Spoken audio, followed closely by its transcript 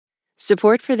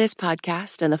Support for this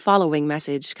podcast and the following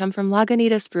message come from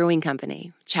Lagunitas Brewing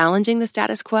Company, challenging the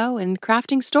status quo and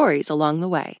crafting stories along the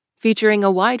way. Featuring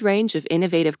a wide range of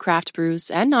innovative craft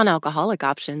brews and non-alcoholic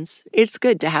options, it's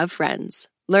good to have friends.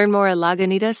 Learn more at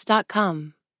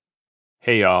Lagunitas.com.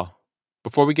 Hey y'all.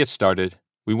 Before we get started,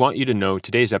 we want you to know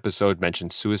today's episode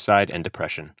mentions suicide and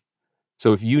depression.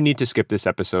 So if you need to skip this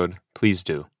episode, please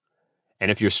do. And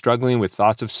if you're struggling with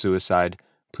thoughts of suicide,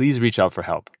 please reach out for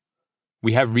help.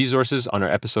 We have resources on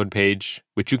our episode page,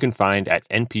 which you can find at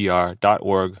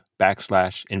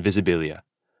npr.org/invisibilia.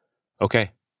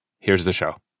 Okay, here's the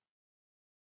show.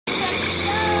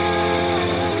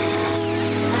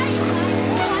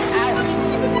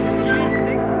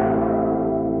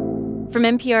 From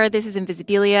NPR, this is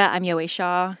Invisibilia. I'm Yowei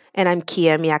Shaw. And I'm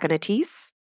Kia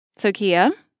Miakanatis. So, Kia,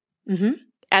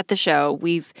 at the show,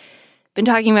 we've been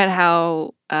talking about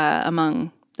how,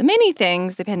 among the many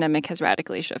things the pandemic has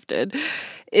radically shifted,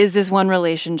 is this one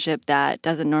relationship that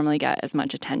doesn't normally get as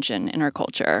much attention in our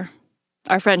culture: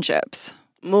 our friendships.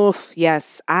 Oof,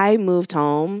 yes. I moved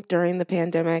home during the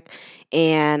pandemic,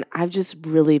 and I've just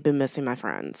really been missing my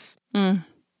friends.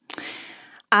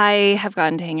 I have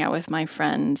gotten to hang out with my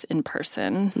friends in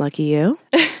person. Lucky you.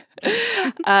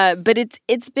 But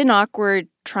it's been awkward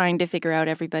trying to figure out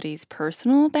everybody's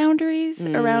personal boundaries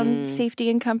around safety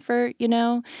and comfort, you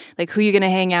know? Like, who you're going to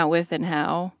hang out with and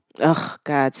how. Oh,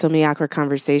 God, so many awkward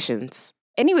conversations.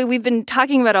 Anyway, we've been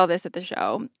talking about all this at the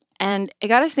show, and it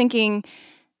got us thinking,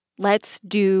 let's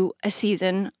do a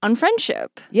season on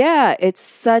friendship. Yeah, it's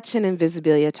such an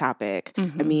Invisibilia topic.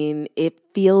 I mean, it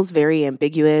feels very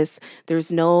ambiguous.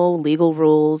 There's no legal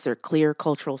rules or clear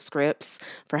cultural scripts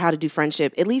for how to do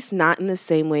friendship, at least not in the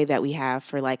same way that we have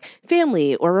for like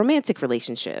family or romantic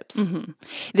relationships.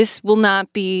 This will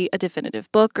not be a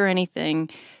definitive book or anything.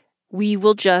 We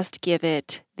will just give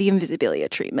it the Invisibilia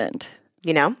treatment.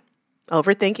 You know?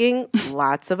 Overthinking,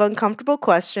 lots of uncomfortable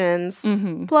questions,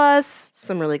 plus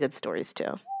some really good stories,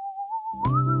 too.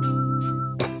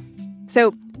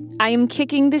 So I am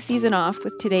kicking the season off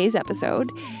with today's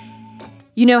episode.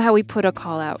 You know how we put a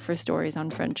call out for stories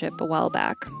on friendship a while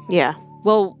back? Yeah.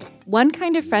 Well, one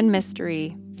kind of friend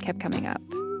mystery kept coming up.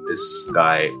 This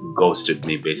guy ghosted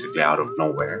me basically out of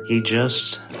nowhere. He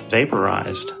just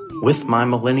vaporized with my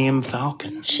Millennium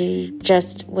Falcon. She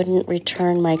just wouldn't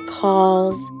return my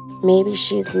calls. Maybe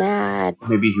she's mad.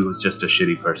 Maybe he was just a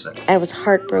shitty person. I was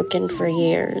heartbroken for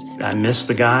years. I miss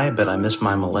the guy, but I miss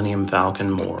my Millennium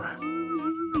Falcon more.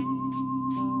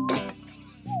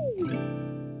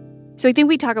 So I think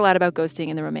we talk a lot about ghosting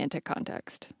in the romantic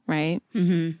context, right?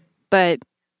 But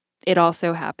it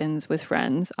also happens with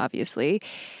friends, obviously.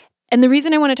 And the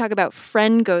reason I want to talk about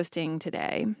friend ghosting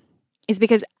today is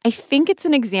because I think it's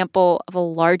an example of a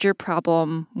larger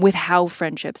problem with how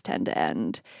friendships tend to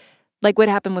end. Like what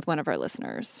happened with one of our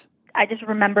listeners. I just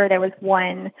remember there was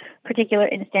one particular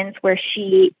instance where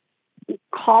she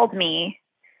called me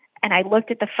and I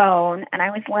looked at the phone and I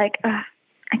was like,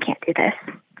 I can't do this.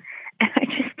 And I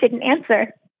just didn't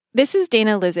answer. This is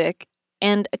Dana Lizick.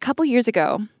 And a couple years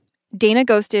ago, Dana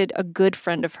ghosted a good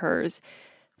friend of hers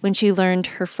when she learned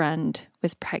her friend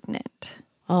was pregnant.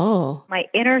 Oh. My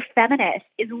inner feminist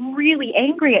is really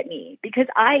angry at me because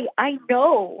I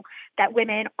know that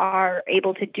women are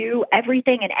able to do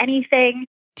everything and anything.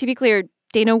 To be clear,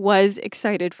 Dana was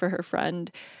excited for her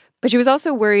friend, but she was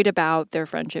also worried about their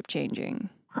friendship changing.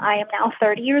 I am now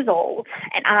 30 years old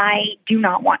and I do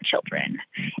not want children.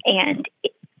 And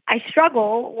I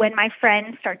struggle when my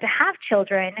friends start to have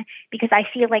children because I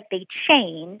feel like they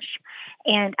change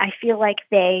and I feel like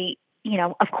they, you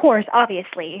know, of course,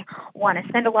 obviously, want to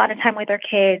spend a lot of time with their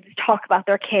kids, talk about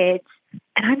their kids,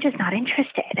 and I'm just not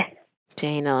interested.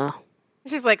 Dana.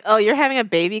 She's like, oh, you're having a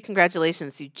baby?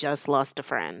 Congratulations, you just lost a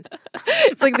friend.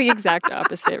 It's like the exact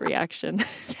opposite reaction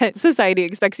that society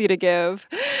expects you to give.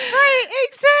 Right,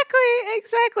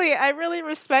 exactly. I really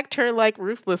respect her, like,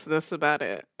 ruthlessness about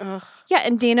it. Ugh. Yeah,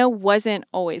 and Dana wasn't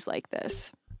always like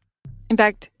this. In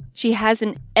fact, she has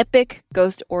an epic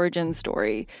ghost origin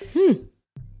story.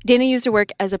 Dana used to work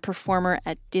as a performer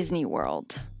at Disney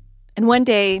World. And one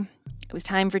day, it was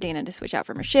time for Dana to switch out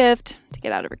from her shift, to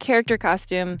get out of her character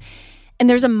costume. And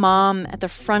there's a mom at the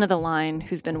front of the line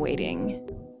who's been waiting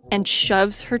and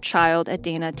shoves her child at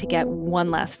Dana to get one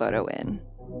last photo in.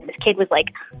 This kid was like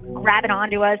grabbing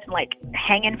onto us and like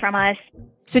hanging from us.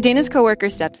 So Dana's coworker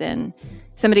steps in,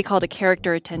 somebody called a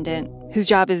character attendant whose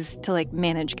job is to like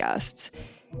manage guests.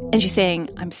 And she's saying,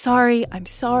 I'm sorry,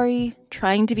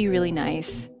 trying to be really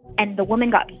nice. And the woman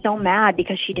got so mad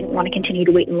because she didn't want to continue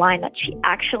to wait in line that she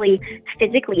actually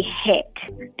physically hit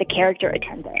the character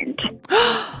attendant.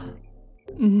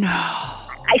 No.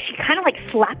 she kind of like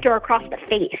slapped her across the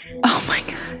face. Oh my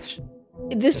gosh.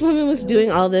 This woman was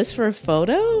doing all this for a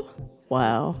photo?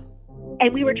 Wow.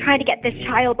 And we were trying to get this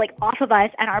child like off of us,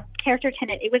 and our character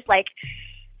tenant, it was like,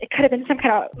 it could have been some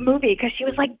kind of movie, because she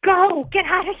was like, go, get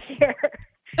out of here.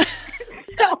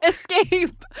 So,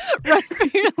 escape, run for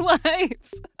your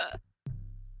lives.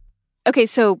 Okay,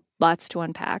 so lots to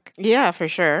unpack. Yeah, for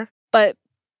sure. But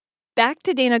back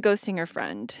to Dana ghosting her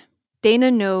friend. Dana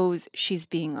knows she's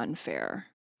being unfair.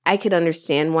 I could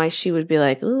understand why she would be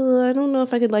like, oh, I don't know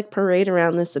if I could like parade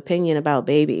around this opinion about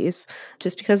babies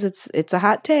just because it's a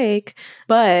hot take.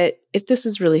 But if this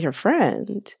is really her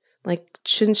friend, like,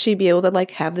 shouldn't she be able to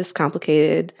like have this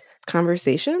complicated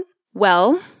conversation?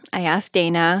 Well, I asked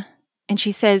Dana, and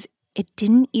she says it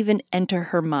didn't even enter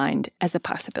her mind as a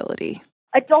possibility.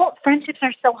 adult friendships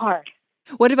are so hard.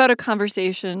 What about a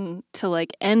conversation to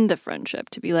like end the friendship,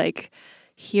 to be like,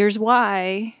 here's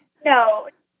why? No.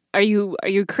 Are you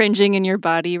cringing in your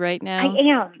body right now?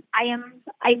 I am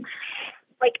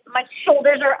like, my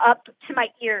shoulders are up to my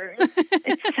ears.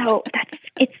 That's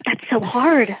so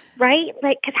hard, right?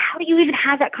 Like, because how do you even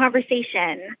have that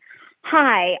conversation?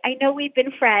 Hi, I know we've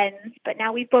been friends, but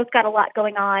now we've both got a lot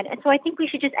going on, and so I think we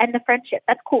should just end the friendship.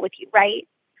 That's cool with you, right?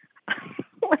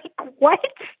 Like, what?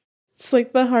 It's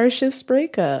like the harshest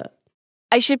breakup.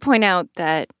 I should point out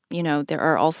that, there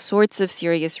are all sorts of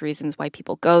serious reasons why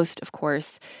people ghost, of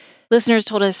course. Listeners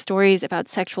told us stories about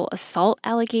sexual assault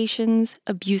allegations,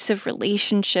 abusive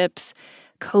relationships,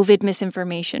 COVID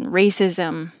misinformation,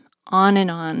 racism, on and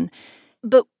on.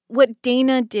 But what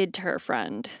Dana did to her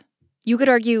friend, you could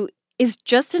argue, is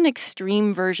just an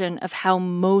extreme version of how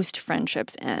most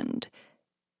friendships end.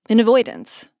 In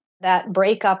avoidance. That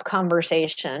breakup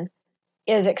conversation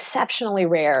is exceptionally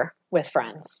rare with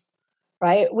friends,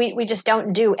 right? We just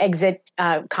don't do exit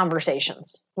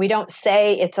conversations. We don't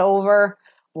say it's over.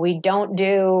 We don't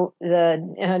do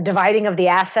the dividing of the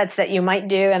assets that you might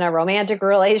do in a romantic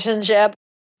relationship.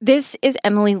 This is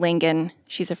Emily Langan.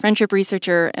 She's a friendship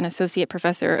researcher and associate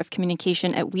professor of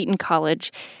communication at Wheaton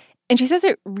College. And she says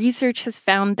that research has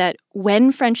found that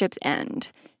when friendships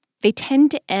end, they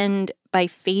tend to end by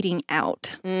fading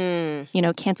out.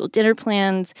 Canceled dinner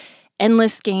plans,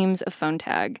 endless games of phone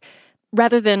tag,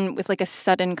 rather than with like a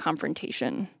sudden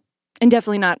confrontation. And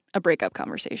definitely not a breakup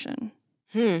conversation.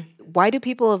 Why do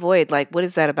people avoid? Like, what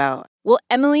is that about? Well,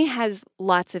 Emily has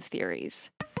lots of theories.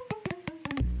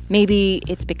 Maybe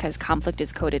it's because conflict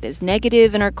is coded as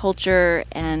negative in our culture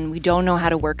and we don't know how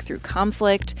to work through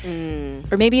conflict.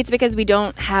 Or maybe it's because we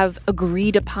don't have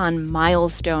agreed upon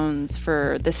milestones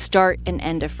for the start and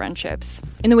end of friendships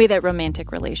in the way that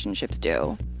romantic relationships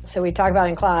do. So we talk about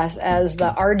in class as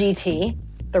the RDT,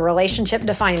 the relationship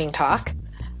defining talk.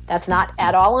 That's not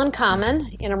at all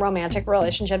uncommon in a romantic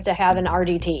relationship to have an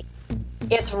RDT.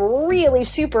 It's really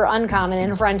super uncommon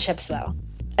in friendships, though.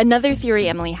 Another theory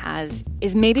Emily has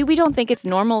is maybe we don't think it's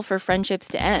normal for friendships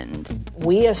to end.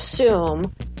 We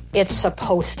assume it's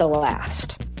supposed to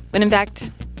last. When in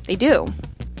fact, they do.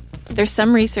 There's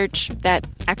some research that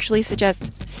actually suggests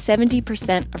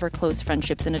 70% of our close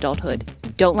friendships in adulthood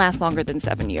don't last longer than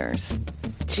 7 years.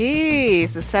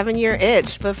 Jeez, the 7-year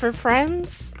itch, but for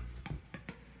friends?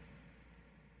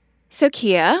 So,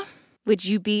 Kia, would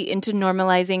you be into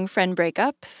normalizing friend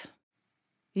breakups?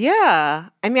 Yeah.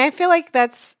 I mean, I feel like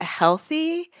that's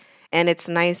healthy, and it's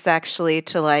nice actually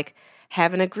to like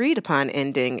have an agreed upon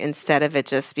ending instead of it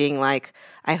just being like,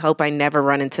 I hope I never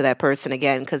run into that person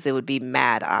again, because it would be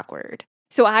mad awkward.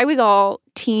 So I was all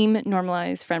team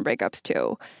normalize friend breakups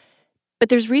too. But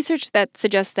there's research that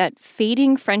suggests that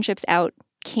fading friendships out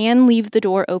can leave the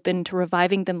door open to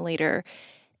reviving them later.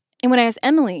 And when I asked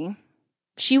Emily,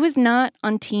 she was not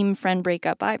on team friend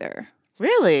breakup either.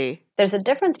 Really? There's a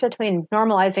difference between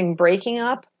normalizing breaking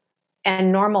up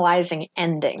and normalizing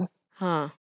ending.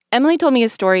 Emily told me a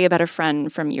story about a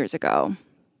friend from years ago.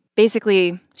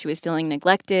 Basically, she was feeling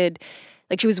neglected,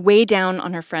 like she was way down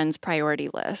on her friend's priority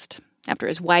list after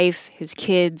his wife, his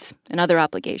kids, and other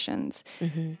obligations.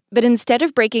 But instead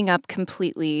of breaking up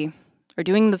completely or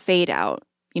doing the fade out,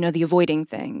 the avoiding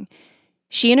thing,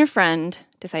 she and her friend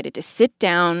decided to sit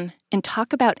down and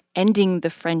talk about ending the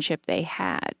friendship they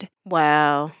had.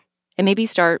 Wow. And maybe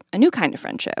start a new kind of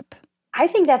friendship. I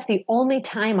think that's the only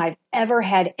time I've ever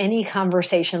had any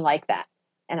conversation like that.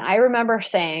 And I remember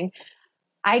saying,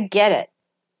 I get it.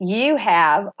 You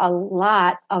have a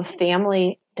lot of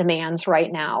family demands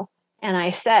right now. And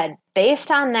I said, based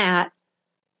on that,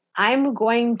 I'm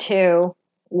going to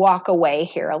walk away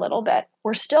here a little bit.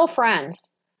 We're still friends,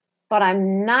 but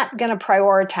I'm not going to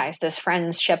prioritize this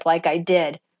friendship like I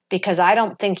did because I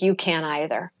don't think you can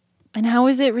either. And how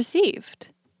was it received?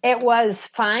 It was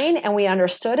fine, and we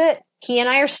understood it. He and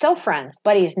I are still friends,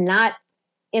 but he's not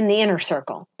in the inner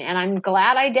circle, and I'm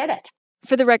glad I did it.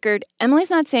 For the record,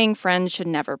 Emily's not saying friends should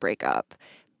never break up.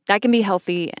 That can be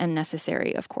healthy and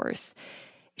necessary, of course.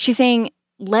 She's saying,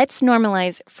 let's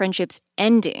normalize friendships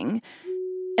ending,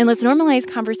 and let's normalize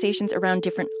conversations around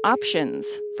different options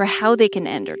for how they can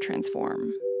end or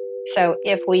transform. So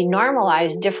if we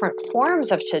normalize different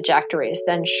forms of trajectories,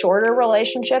 then shorter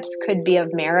relationships could be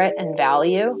of merit and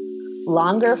value.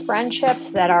 Longer friendships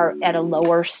that are at a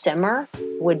lower simmer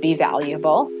would be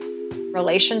valuable.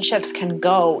 Relationships can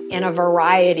go in a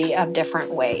variety of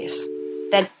different ways,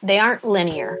 that they aren't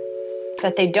linear,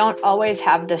 that they don't always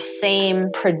have the same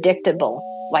predictable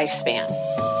lifespan.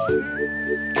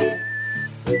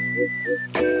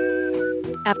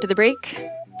 After the break,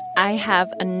 I have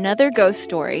another ghost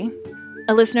story,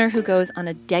 a listener who goes on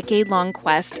a decade-long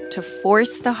quest to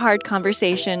force the hard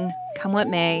conversation, come what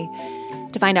may,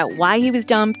 to find out why he was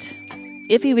dumped,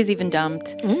 if he was even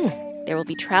dumped. There will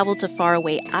be travel to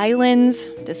faraway islands,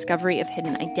 discovery of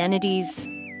hidden identities,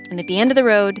 and at the end of the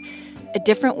road, a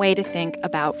different way to think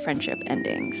about friendship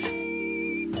endings.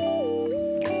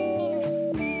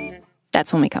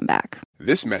 That's when we come back.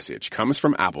 This message comes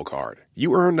from Apple Card.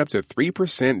 You earn up to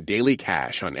 3% daily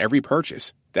cash on every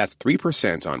purchase. That's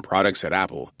 3% on products at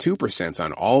Apple, 2%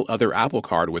 on all other Apple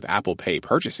Card with Apple Pay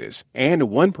purchases, and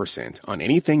 1% on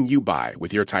anything you buy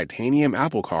with your titanium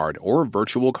Apple Card or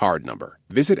virtual card number.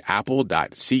 Visit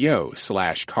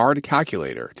apple.co/card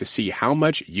calculator to see how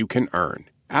much you can earn.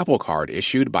 Apple Card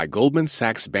issued by Goldman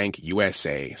Sachs Bank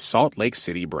USA, Salt Lake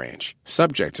City branch.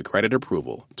 Subject to credit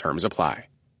approval. Terms apply.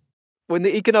 When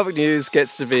the economic news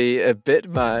gets to be a bit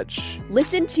much,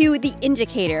 listen to The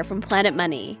Indicator from Planet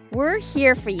Money. We're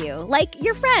here for you, like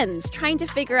your friends, trying to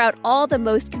figure out all the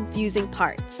most confusing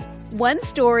parts. One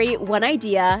story, one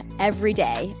idea, every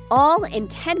day, all in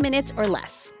 10 minutes or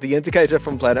less. The Indicator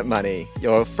from Planet Money,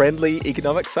 your friendly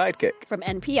economic sidekick. From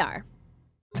NPR.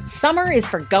 Summer is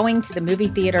for going to the movie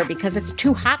theater because it's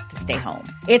too hot to stay home.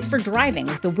 It's for driving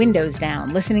with the windows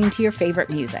down, listening to your favorite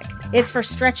music. It's for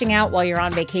stretching out while you're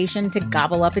on vacation to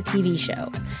gobble up a TV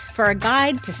show. For a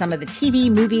guide to some of the TV,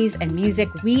 movies, and music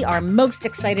we are most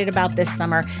excited about this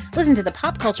summer, listen to the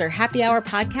Pop Culture Happy Hour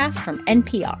podcast from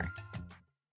NPR.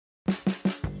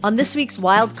 On this week's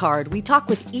Wild Card, we talk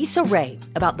with Issa Rae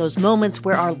about those moments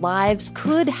where our lives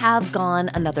could have gone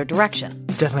another direction.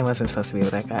 Definitely wasn't supposed to be with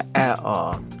that guy at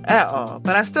all.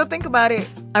 But I still think about it.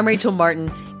 I'm Rachel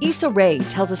Martin. Issa Rae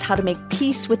tells us how to make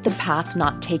peace with the path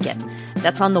not taken.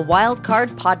 That's on the Wild Card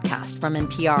podcast from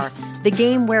NPR, the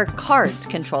game where cards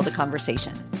control the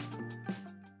conversation.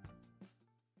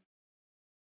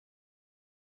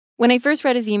 When I first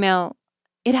read his email,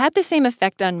 it had the same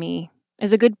effect on me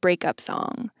as a good breakup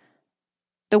song.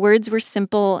 The words were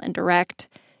simple and direct.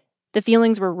 The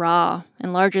feelings were raw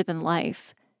and larger than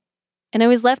life. And I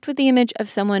was left with the image of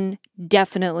someone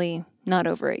definitely not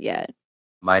over it yet.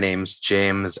 My name's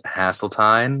James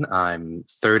Hasseltine. I'm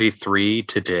 33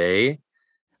 today.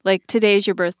 Like today's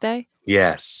your birthday?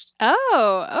 Yes.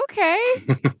 Oh, okay.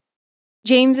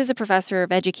 James is a professor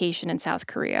of education in South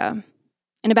Korea.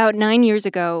 And about 9 years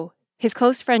ago, his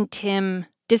close friend Tim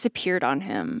disappeared on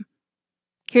him.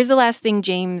 Here's the last thing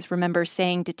James remembers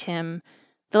saying to Tim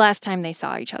the last time they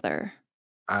saw each other.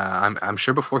 I'm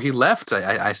sure before he left,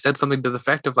 I said something to the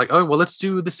effect of like, oh, well, let's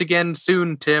do this again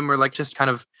soon, Tim, or like just kind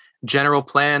of general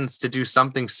plans to do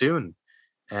something soon.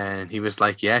 And he was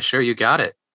like, yeah, sure, you got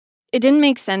it. It didn't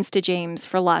make sense to James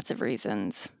for lots of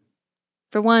reasons.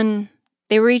 For one,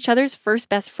 they were each other's first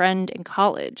best friend in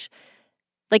college.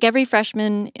 Like every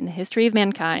freshman in the history of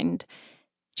mankind,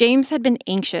 James had been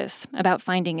anxious about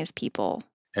finding his people.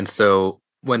 And so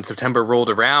when September rolled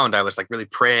around, I was like really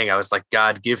praying. I was like,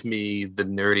 God, give me the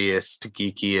nerdiest,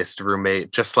 geekiest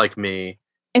roommate just like me.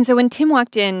 And so when Tim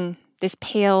walked in, this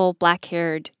pale,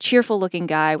 black-haired, cheerful-looking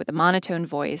guy with a monotone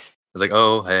voice, I was like,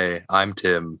 oh, hey, I'm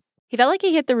Tim. He felt like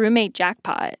he hit the roommate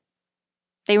jackpot.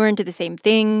 They were into the same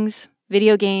things,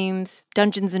 video games,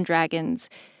 Dungeons and Dragons.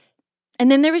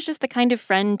 And then there was just the kind of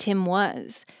friend Tim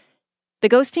was. The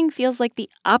ghosting feels like the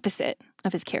opposite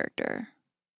of his character.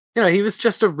 You know, he was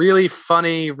just a really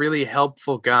funny, really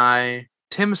helpful guy.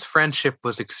 Tim's friendship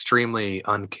was extremely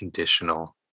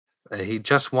unconditional. He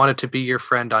just wanted to be your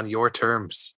friend on your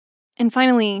terms. And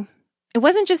finally, it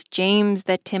wasn't just James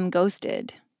that Tim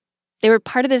ghosted. They were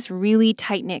part of this really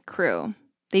tight-knit crew.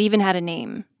 They even had a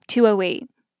name, 208,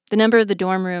 the number of the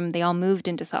dorm room they all moved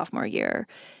into sophomore year.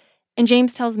 And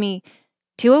James tells me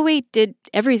 208 did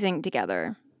everything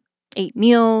together. Ate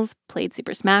meals, played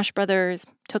Super Smash Brothers,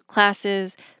 took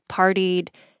classes, partied.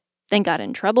 then got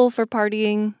in trouble for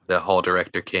partying. The hall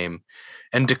director came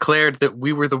and declared that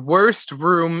we were the worst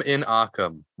room in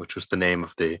Occam, which was the name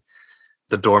of the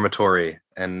dormitory.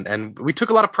 And we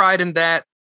took a lot of pride in that.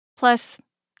 Plus,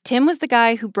 Tim was the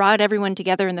guy who brought everyone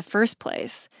together in the first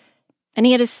place. And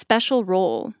he had a special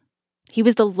role. He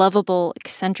was the lovable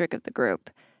eccentric of the group.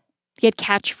 He had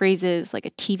catchphrases like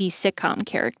a TV sitcom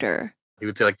character. He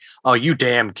would say, like, "Oh, you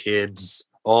damn kids,"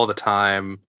 all the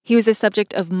time. He was the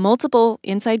subject of multiple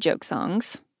inside joke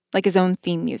songs, like his own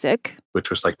theme music. Which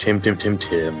was like, Tim, Tim, Tim,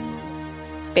 Tim.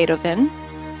 Beethoven.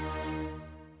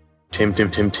 Tim,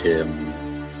 Tim, Tim, Tim.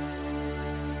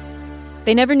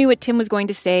 They never knew what Tim was going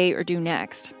to say or do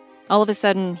next. All of a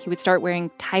sudden, he would start wearing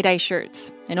tie-dye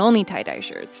shirts, and only tie-dye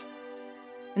shirts.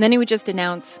 And then he would just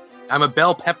announce, "I'm a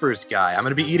bell peppers guy. I'm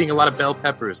going to be eating a lot of bell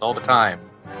peppers all the time."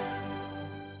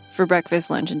 For breakfast,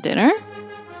 lunch, and dinner?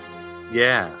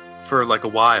 Yeah, for like a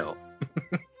while.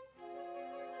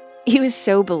 He was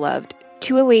so beloved,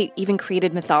 208 even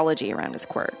created mythology around his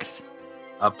quirks.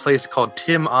 A place called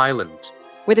Tim Island,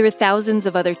 where there were thousands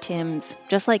of other Tims,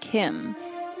 just like him.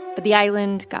 But the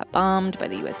island got bombed by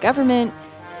the U.S. government,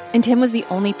 and Tim was the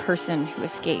only person who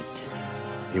escaped.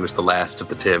 He was the last of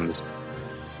the Tims.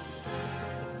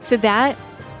 So that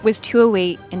was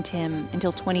 208 and Tim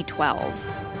until 2012,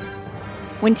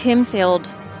 when Tim sailed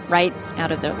right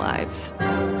out of their lives.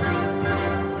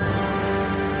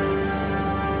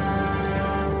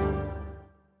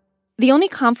 The only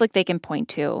conflict they can point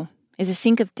to is a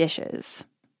sink of dishes.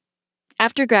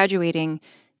 After graduating,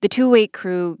 the 208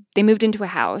 crew, they moved into a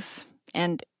house,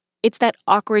 and it's that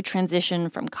awkward transition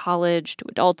from college to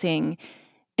adulting,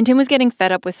 and Tim was getting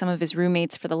fed up with some of his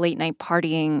roommates for the late-night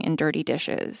partying and dirty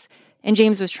dishes, and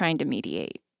James was trying to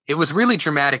mediate. It was really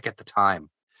dramatic at the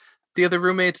time. The other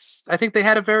roommates, I think they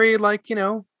had a very,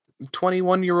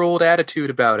 21-year-old attitude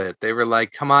about it. They were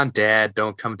like, "Come on, Dad,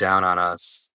 don't come down on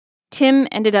us." Tim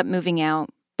ended up moving out,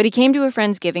 but he came to a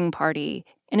friend's giving party,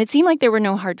 and it seemed like there were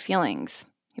no hard feelings.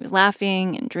 He was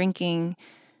laughing and drinking.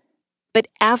 But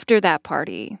after that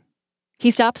party,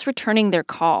 he stops returning their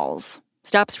calls,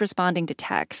 stops responding to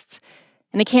texts,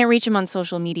 and they can't reach him on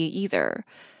social media either.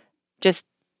 Just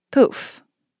poof,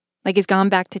 like he's gone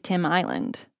back to Tim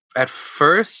Island. At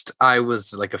first, I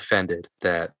was offended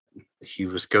that he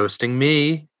was ghosting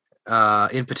me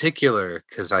in particular,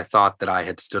 because I thought that I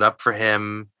had stood up for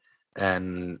him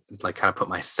and kind of put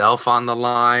myself on the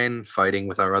line, fighting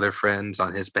with our other friends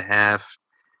on his behalf.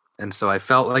 And so I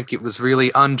felt like it was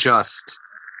really unjust.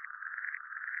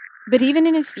 But even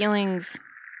in his feelings,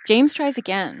 James tries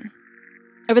again.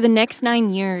 Over the next 9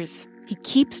 years, he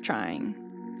keeps trying.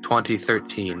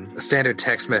 2013, a standard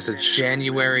text message,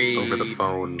 January over the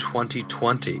phone,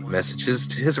 2020, messages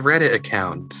to his Reddit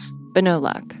account. But no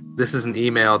luck. This is an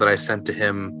email that I sent to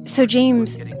him. So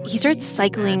James, he starts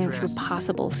cycling through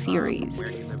possible theories,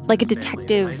 like a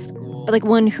detective, but like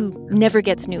one who never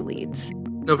gets new leads.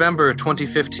 November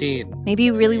 2015. Maybe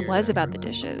it really was about the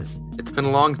dishes. It's been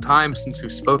a long time since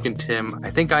we've spoken, Tim.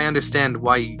 I think I understand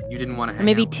why you didn't want to hang out.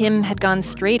 Maybe Tim had gone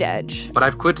straight edge. But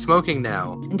I've quit smoking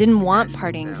now. And didn't want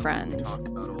partying friends.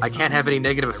 I can't have any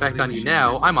negative effect on you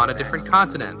now. I'm on a different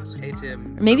continent. Hey,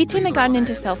 Tim. Or maybe Tim had gotten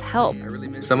into self-help.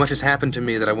 So much has happened to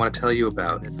me that I want to tell you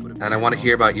about. And I want to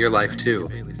hear about your life, too.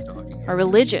 Or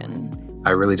religion. I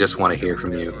really just want to hear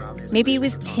from you. Maybe it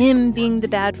was Tim being the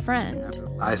bad friend.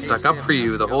 I stuck up for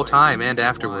you the whole time and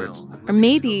afterwards. Or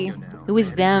maybe it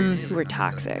was them who were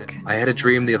toxic. I had a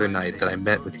dream the other night that I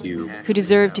met with you. Who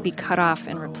deserved to be cut off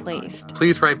and replaced.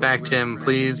 Please write back, Tim,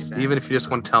 please. Even if you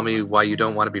just want to tell me why you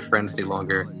don't want to be friends any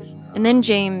longer. And then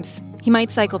James, he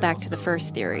might cycle back to the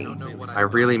first theory. I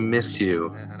really miss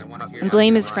you. And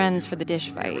blame his friends for the dish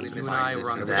fight.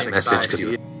 That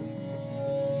message.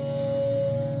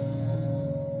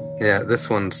 Yeah, this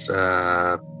one's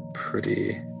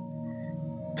pretty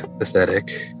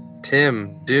pathetic.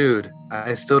 Tim, dude,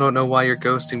 I still don't know why you're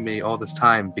ghosting me all this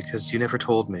time because you never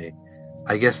told me.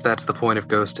 I guess that's the point of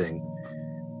ghosting.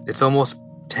 It's almost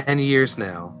 10 years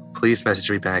now. Please message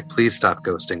me back. Please stop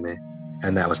ghosting me.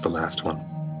 And that was the last one.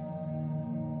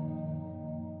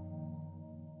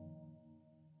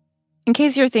 In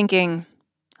case you're thinking,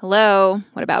 hello,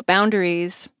 what about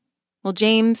boundaries? Well,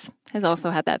 James has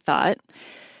also had that thought.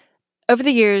 Over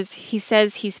the years, he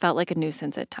says he's felt like a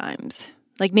nuisance at times.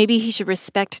 Like maybe he should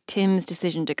respect Tim's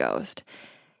decision to ghost.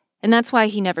 And that's why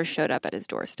he never showed up at his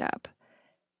doorstep.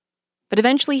 But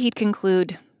eventually he'd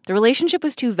conclude the relationship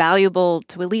was too valuable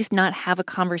to at least not have a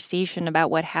conversation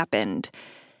about what happened.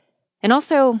 And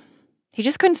also, he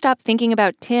just couldn't stop thinking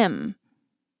about Tim.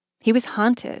 He was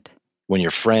haunted. When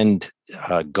your friend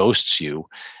ghosts you,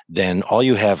 then all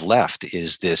you have left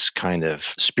is this kind of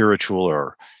spiritual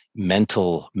or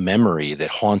mental memory that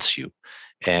haunts you,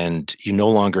 and you no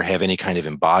longer have any kind of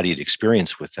embodied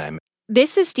experience with them.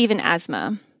 This is Stephen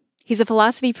Asma. He's a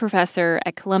philosophy professor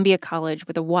at Columbia College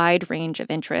with a wide range of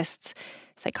interests: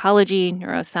 psychology,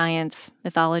 neuroscience,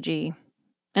 mythology.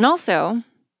 And also,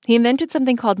 he invented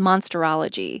something called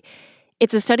monsterology.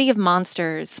 It's a study of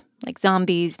monsters, like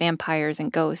zombies, vampires,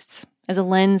 and ghosts, as a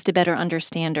lens to better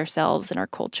understand ourselves and our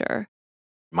culture.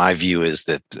 My view is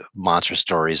that monster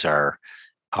stories are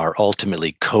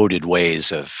ultimately coded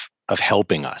ways of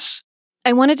helping us.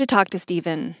 I wanted to talk to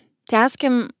Stephen, to ask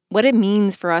him what it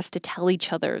means for us to tell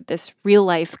each other this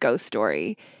real-life ghost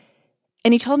story.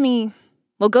 And he told me,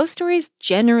 well, ghost stories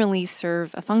generally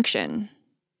serve a function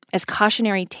as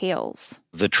cautionary tales.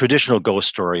 The traditional ghost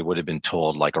story would have been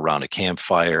told like around a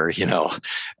campfire.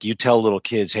 You tell little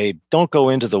kids, hey, don't go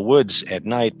into the woods at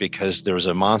night because there's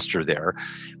a monster there.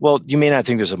 Well, you may not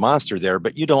think there's a monster there,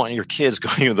 but you don't want your kids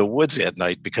going into the woods at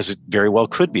night because it very well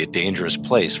could be a dangerous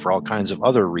place for all kinds of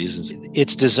other reasons.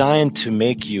 It's designed to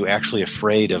make you actually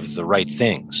afraid of the right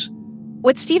things.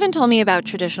 What Stephen told me about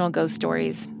traditional ghost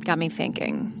stories got me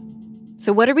thinking.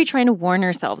 So what are we trying to warn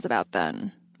ourselves about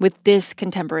then with this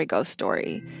contemporary ghost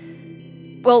story?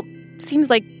 Well, seems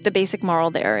like the basic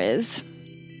moral there is,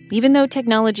 even though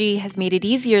technology has made it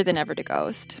easier than ever to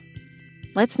ghost,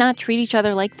 let's not treat each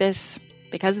other like this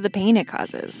because of the pain it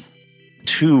causes.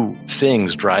 Two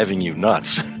things driving you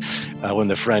nuts when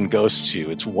the friend ghosts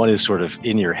you. One is sort of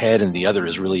in your head and the other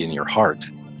is really in your heart.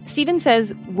 Stephen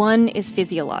says one is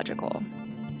physiological.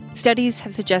 Studies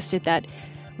have suggested that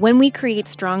when we create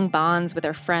strong bonds with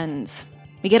our friends,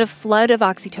 we get a flood of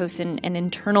oxytocin and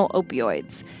internal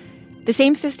opioids, the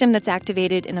same system that's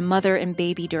activated in a mother and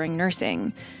baby during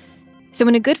nursing. So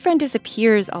when a good friend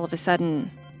disappears all of a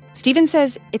sudden, Stephen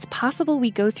says it's possible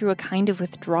we go through a kind of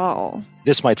withdrawal.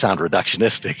 This might sound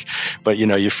reductionistic, but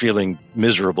you're feeling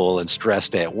miserable and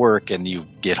stressed at work, and you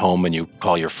get home and you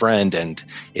call your friend, and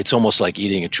it's almost like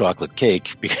eating a chocolate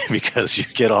cake because you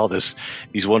get all these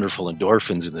wonderful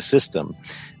endorphins in the system.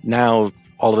 Now,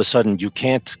 all of a sudden, you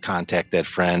can't contact that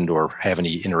friend or have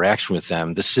any interaction with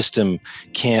them. The system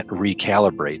can't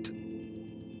recalibrate.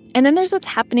 And then there's what's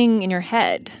happening in your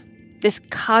head, this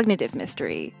cognitive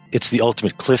mystery. It's the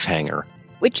ultimate cliffhanger,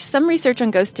 which some research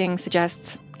on ghosting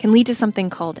suggests can lead to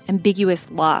something called ambiguous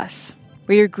loss,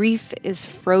 where your grief is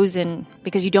frozen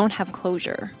because you don't have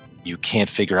closure. You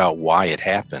can't figure out why it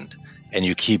happened, and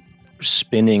you keep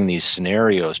spinning these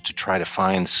scenarios to try to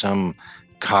find some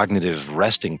cognitive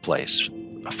resting place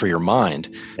for your mind.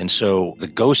 And so the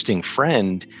ghosting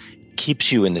friend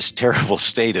keeps you in this terrible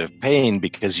state of pain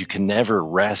because you can never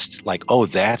rest like, oh,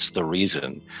 that's the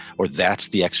reason, or that's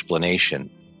the explanation.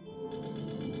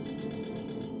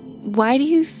 Why do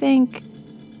you think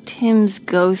Tim's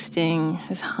ghosting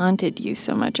has haunted you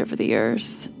so much over the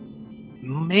years?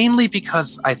 Mainly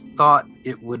because I thought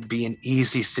it would be an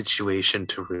easy situation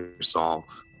to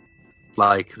resolve.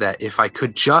 Like that if I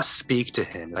could just speak to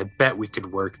him, I bet we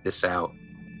could work this out.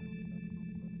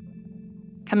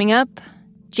 Coming up,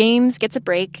 James gets a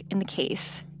break in the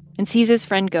case and sees his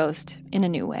friend ghost in a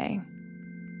new way.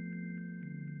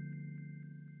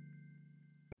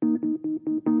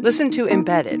 Listen to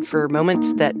Embedded for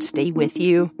moments that stay with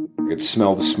you. I could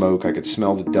smell the smoke. I could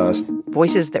smell the dust.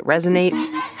 Voices that resonate.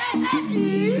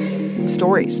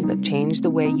 Stories that change the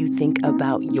way you think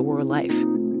about your life.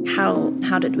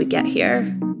 How did we get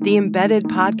here? The Embedded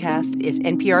podcast is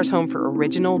NPR's home for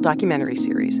original documentary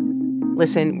series.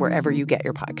 Listen wherever you get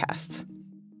your podcasts.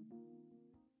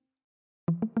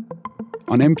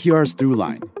 On NPR's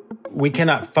Throughline. We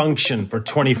cannot function for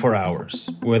 24 hours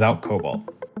without cobalt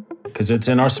because it's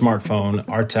in our smartphone,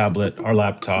 our tablet, our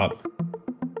laptop.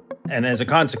 And as a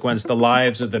consequence, the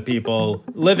lives of the people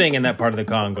living in that part of the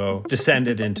Congo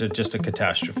descended into just a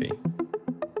catastrophe.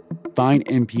 Find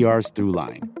NPR's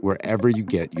Throughline wherever you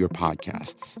get your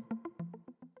podcasts.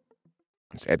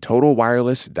 It's at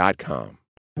TotalWireless.com.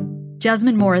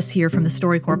 Jasmine Morris here from the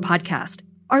StoryCorps podcast.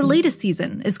 Our latest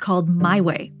season is called My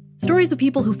Way. Stories of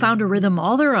people who found a rhythm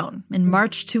all their own and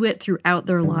marched to it throughout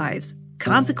their lives.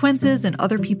 Consequences and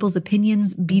other people's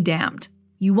opinions be damned.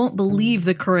 You won't believe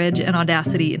the courage and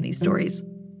audacity in these stories.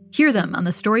 Hear them on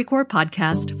the StoryCorps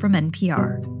podcast from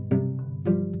NPR.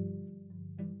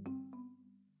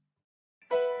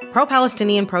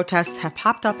 Pro-Palestinian protests have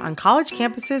popped up on college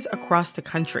campuses across the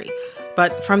country.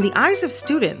 But from the eyes of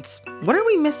students, what are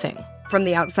we missing? From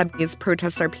the outside, these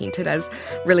protests are painted as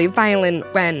really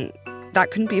violent when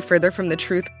that couldn't be further from the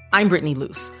truth. I'm Brittany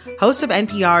Luce, host of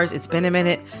NPR's It's Been a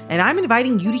Minute, and I'm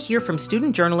inviting you to hear from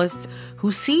student journalists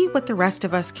who see what the rest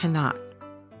of us cannot.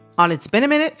 On It's Been a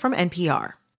Minute from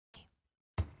NPR.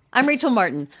 I'm Rachel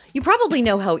Martin. You probably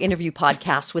know how interview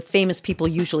podcasts with famous people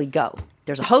usually go.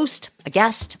 There's a host, a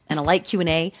guest, and a light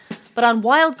Q&A. But on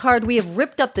Wildcard, we have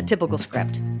ripped up the typical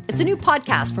script. It's a new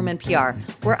podcast from NPR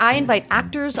where I invite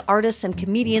actors, artists, and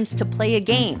comedians to play a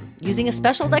game using a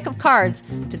special deck of cards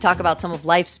to talk about some of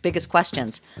life's biggest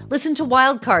questions. Listen to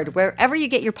Wildcard wherever you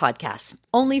get your podcasts,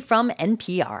 only from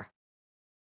NPR.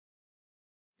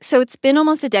 So it's been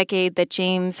almost a decade that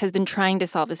James has been trying to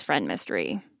solve his friend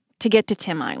mystery, to get to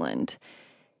Tim Island.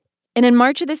 And in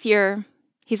March of this year,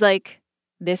 he's like,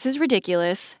 this is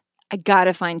ridiculous. I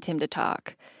gotta find Tim to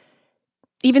talk.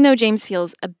 Even though James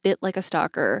feels a bit like a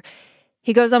stalker,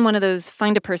 he goes on one of those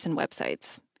find a person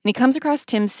websites, and he comes across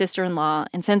Tim's sister-in-law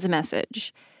and sends a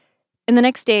message. And the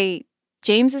next day,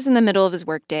 James is in the middle of his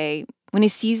workday when he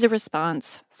sees a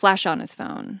response flash on his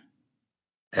phone.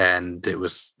 And it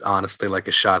was honestly like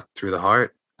a shot through the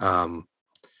heart.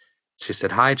 She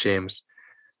said, "Hi, James.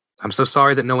 I'm so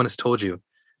sorry that no one has told you,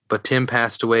 but Tim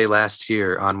passed away last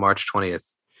year on March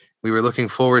 20th. We were looking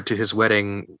forward to his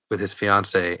wedding with his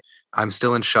fiancée. I'm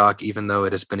still in shock, even though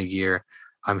it has been a year.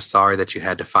 I'm sorry that you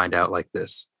had to find out like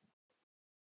this."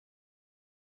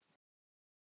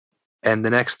 And the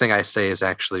next thing I say is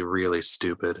actually really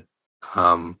stupid.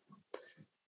 I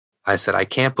said, "I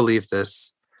can't believe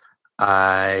this.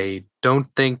 I don't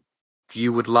think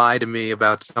you would lie to me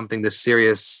about something this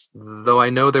serious, though I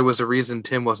know there was a reason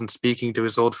Tim wasn't speaking to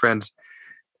his old friends.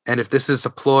 And if this is a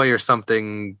ploy or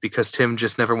something because Tim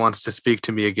just never wants to speak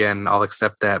to me again, I'll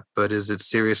accept that. But is it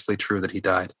seriously true that he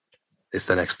died?" Is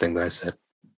the next thing that I said.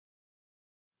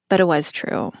 But it was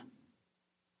true.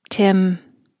 Tim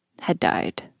had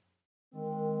died.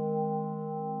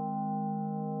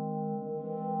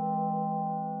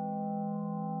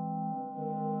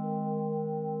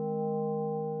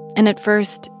 And at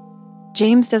first,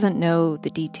 James doesn't know the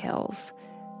details.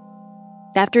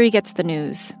 After he gets the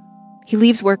news, he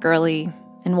leaves work early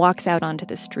and walks out onto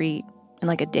the street in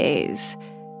like a daze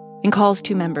and calls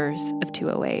 2 members of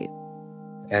 208.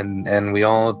 And we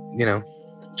all,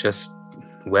 just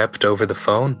wept over the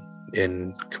phone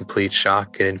in complete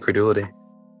shock and incredulity.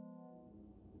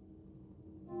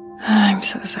 I'm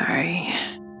so sorry.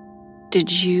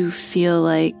 Did you feel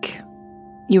like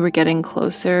you were getting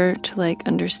closer to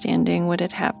understanding what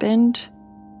had happened?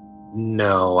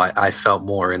 No, I felt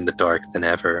more in the dark than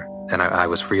ever, and I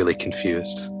was really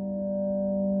confused.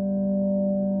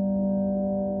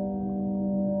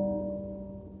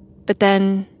 But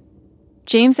then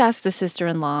James asked the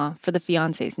sister-in-law for the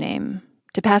fiancé's name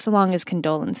to pass along his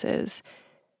condolences.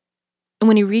 And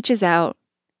when he reaches out,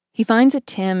 he finds a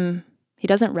Tim he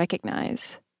doesn't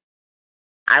recognize.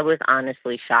 I was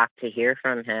honestly shocked to hear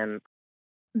from him.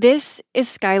 This is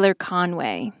Skylar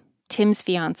Conway, Tim's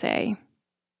fiancée.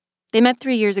 They met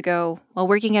 3 years ago while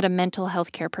working at a mental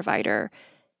health care provider.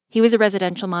 He was a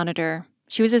residential monitor.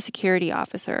 She was a security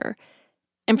officer.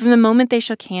 And from the moment they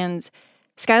shook hands,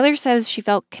 Skylar says she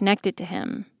felt connected to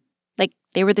him, like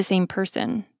they were the same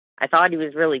person. I thought he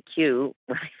was really cute.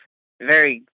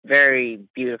 Very, very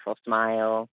beautiful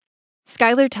smile.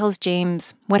 Skylar tells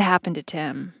James what happened to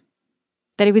Tim,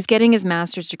 that he was getting his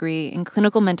master's degree in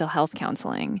clinical mental health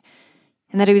counseling,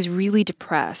 and that he was really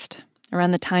depressed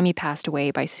around the time he passed away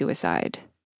by suicide.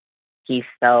 He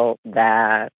felt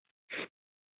that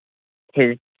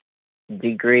his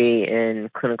degree in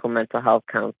clinical mental health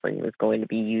counseling was going to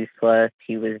be useless.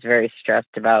 He was very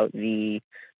stressed about the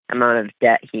amount of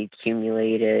debt he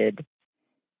accumulated.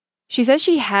 She says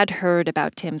she had heard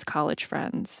about Tim's college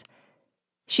friends.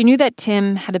 She knew that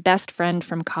Tim had a best friend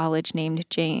from college named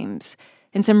James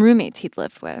and some roommates he'd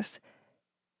lived with.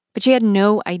 But she had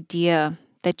no idea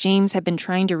that James had been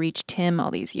trying to reach Tim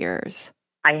all these years.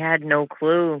 I had no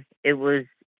clue. It was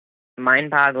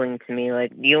mind-boggling to me.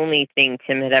 The only thing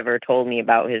Tim had ever told me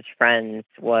about his friends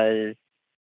was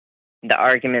the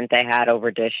argument they had over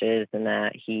dishes and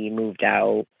that he moved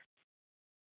out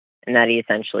and that he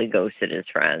essentially ghosted his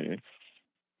friends.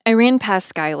 I ran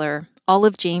past Skylar all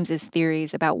of James's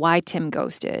theories about why Tim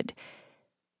ghosted.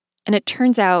 And it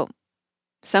turns out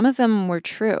some of them were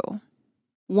true.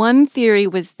 One theory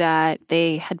was that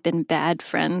they had been bad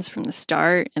friends from the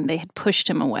start and they had pushed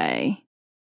him away.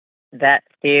 That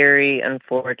theory,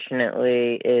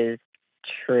 unfortunately, is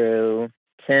true.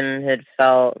 Tim had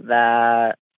felt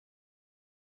that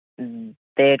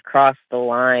they had crossed the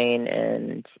line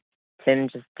and Tim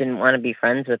just didn't want to be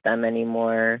friends with them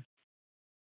anymore,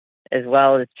 as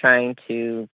well as trying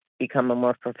to become a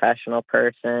more professional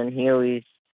person. He always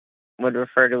would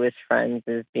refer to his friends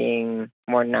as being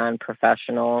more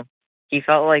non-professional. He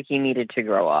felt like he needed to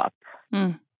grow up.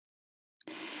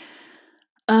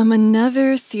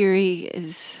 Another theory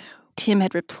is Tim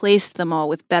had replaced them all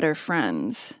with better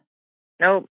friends.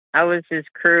 Nope, I was his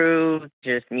crew,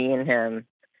 just me and him.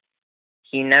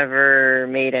 He never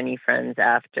made any friends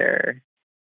after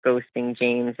ghosting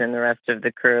James and the rest of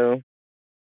the crew.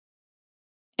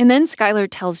 And then Skylar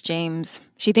tells James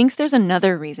she thinks there's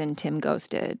another reason Tim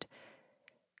ghosted.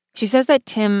 She says that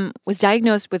Tim was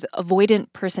diagnosed with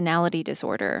avoidant personality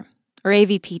disorder, or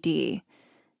AVPD.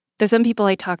 Though some people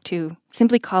I talk to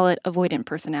simply call it avoidant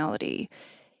personality.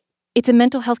 It's a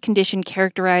mental health condition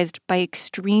characterized by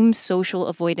extreme social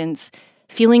avoidance,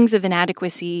 feelings of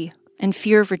inadequacy, and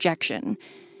fear of rejection,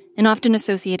 and often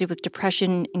associated with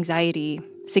depression, anxiety,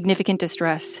 significant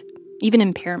distress, even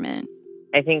impairment.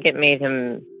 I think it made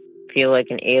him feel like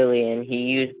an alien. He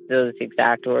used those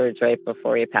exact words right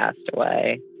before he passed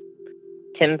away.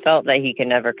 Tim felt that he could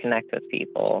never connect with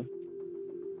people.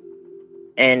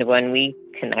 And when we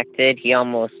connected, he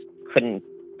almost couldn't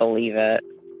believe it.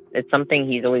 It's something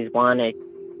he's always wanted.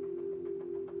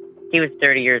 He was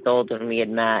 30 years old when we had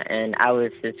met, and I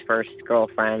was his first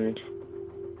girlfriend.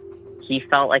 He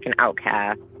felt like an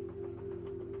outcast.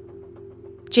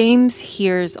 James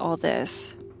hears all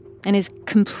this and is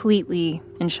completely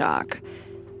in shock.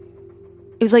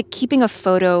 It was like keeping a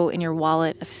photo in your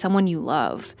wallet of someone you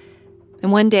love,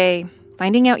 and one day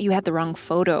finding out you had the wrong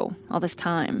photo all this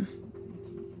time.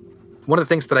 One of the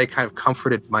things that I kind of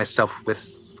comforted myself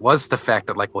with was the fact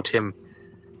that, like, well, Tim,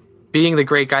 being the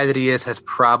great guy that he is, has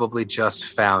probably just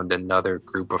found another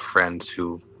group of friends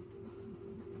who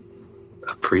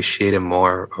appreciate him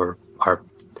more or are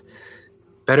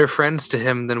better friends to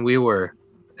him than we were.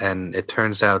 And it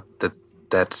turns out that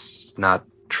that's not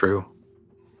true.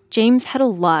 James had a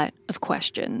lot of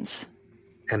questions.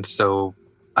 And so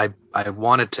I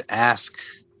wanted to ask,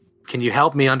 can you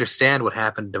help me understand what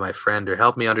happened to my friend, or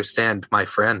help me understand my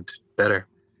friend better?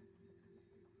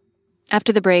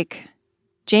 After the break,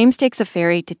 James takes a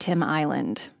ferry to Tim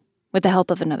Island with the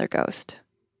help of another ghost.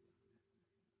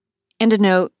 And a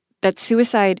note that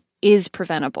suicide is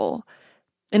preventable.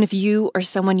 And if you or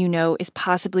someone you know is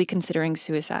possibly considering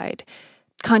suicide,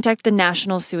 contact the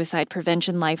National Suicide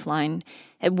Prevention Lifeline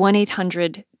at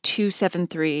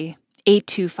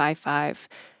 1-800-273-8255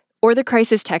 or the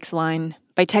crisis text line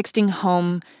by texting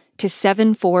HOME to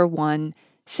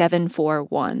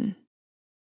 741-741.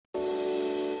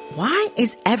 Why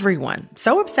is everyone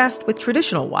so obsessed with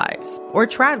traditional wives or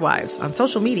trad wives on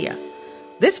social media?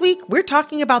 This week, we're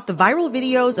talking about the viral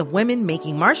videos of women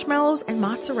making marshmallows and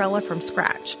mozzarella from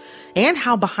scratch, and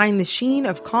how behind the sheen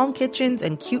of calm kitchens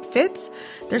and cute fits,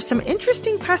 there's some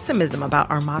interesting pessimism about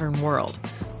our modern world.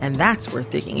 And that's worth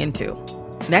digging into.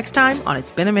 Next time on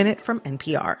It's Been a Minute from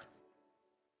NPR.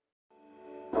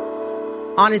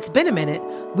 On It's Been a Minute,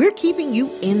 we're keeping you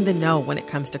in the know when it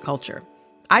comes to culture.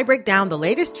 I break down the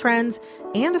latest trends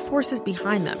and the forces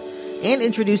behind them, and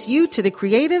introduce you to the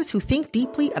creatives who think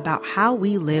deeply about how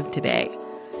we live today.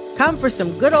 Come for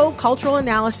some good old cultural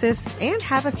analysis and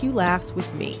have a few laughs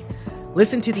with me.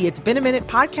 Listen to the It's Been a Minute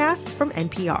podcast from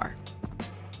NPR.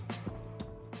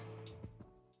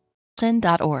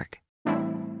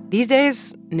 These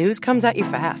days, news comes at you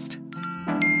fast.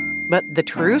 But the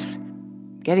truth?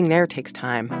 Getting there takes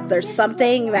time. There's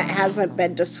something that hasn't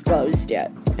been disclosed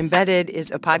yet. Embedded is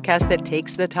a podcast that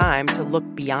takes the time to look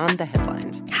beyond the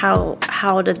headlines. How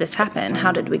did this happen?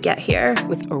 How did we get here?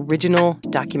 With original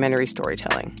documentary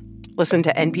storytelling. Listen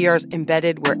to NPR's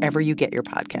Embedded wherever you get your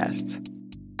podcasts.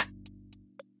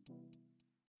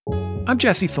 I'm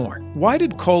Jesse Thorne. Why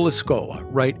did Cole Escola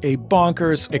write a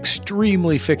bonkers,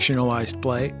 extremely fictionalized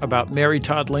play about Mary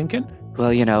Todd Lincoln?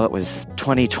 Well, you know, it was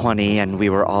 2020 and we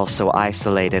were all so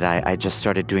isolated. I just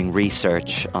started doing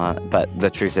research on, but the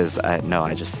truth is, I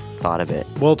just thought of it.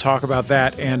 We'll talk about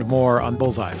that and more on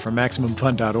Bullseye from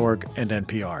MaximumFun.org and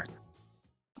NPR.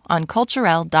 On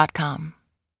Culturel.com.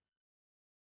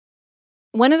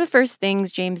 One of the first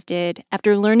things James did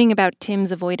after learning about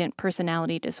Tim's avoidant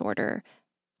personality disorder,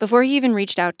 before he even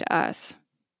reached out to us,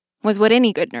 was what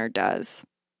any good nerd does.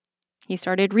 He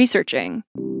started researching.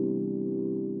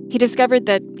 He discovered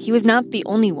that he was not the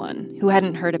only one who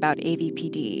hadn't heard about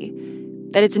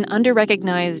AVPD, that it's an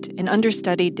under-recognized and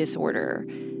understudied disorder.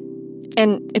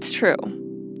 And it's true.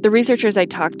 The researchers I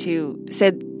talked to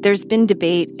said there's been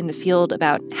debate in the field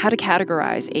about how to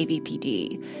categorize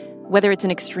AVPD, whether it's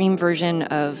an extreme version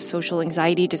of social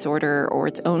anxiety disorder or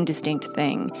its own distinct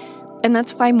thing. And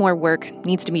that's why more work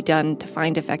needs to be done to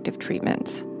find effective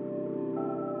treatments.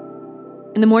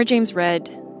 And the more James read,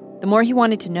 the more he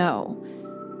wanted to know.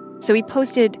 So he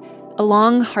posted a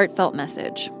long, heartfelt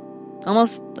message,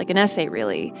 almost like an essay,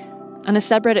 really, on a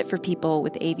subreddit for people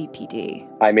with AVPD.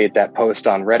 I made that post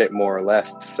on Reddit more or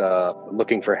less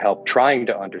looking for help trying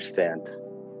to understand.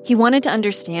 He wanted to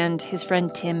understand his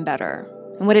friend Tim better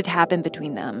and what had happened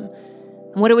between them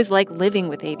and what it was like living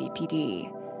with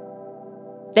AVPD.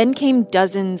 Then came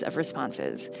dozens of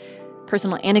responses,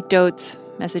 personal anecdotes,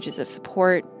 messages of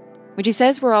support, which he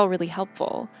says were all really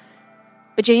helpful.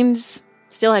 But James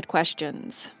still had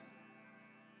questions.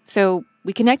 So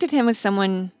we connected him with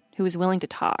someone who was willing to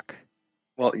talk.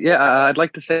 Well, yeah, I'd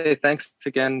like to say thanks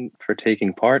again for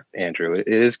taking part, Andrew. It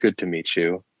is good to meet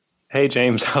you. Hey,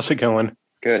 James. How's it going?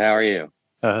 Good. How are you?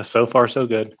 So far, so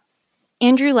good.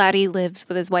 Andrew Laddie lives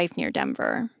with his wife near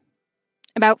Denver.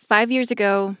 About 5 years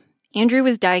ago, Andrew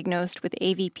was diagnosed with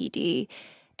AVPD,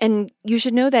 and you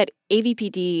should know that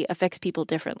AVPD affects people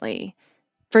differently.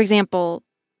 For example,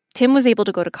 Tim was able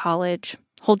to go to college,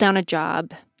 hold down a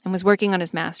job, and was working on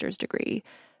his master's degree,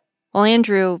 while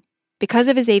Andrew, because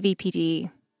of his AVPD,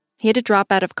 he had to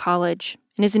drop out of college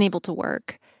and isn't able to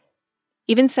work.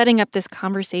 Even setting up this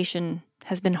conversation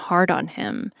has been hard on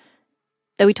him,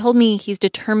 though he told me he's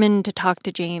determined to talk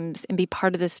to James and be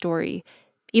part of this story,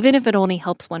 even if it only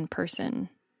helps one person.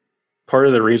 Part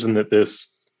of the reason that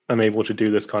I'm able to do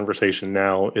this conversation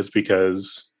now is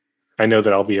because I know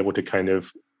that I'll be able to kind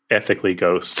of ethically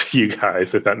ghost you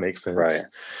guys, if that makes sense.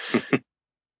 Right.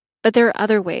 But there are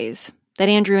other ways that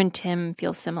Andrew and Tim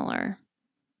feel similar.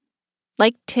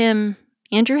 Like Tim,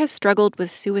 Andrew has struggled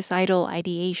with suicidal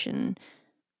ideation,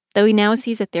 though he now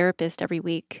sees a therapist every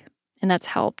week, and that's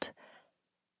helped.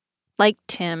 Like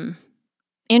Tim,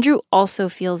 Andrew also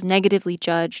feels negatively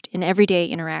judged in everyday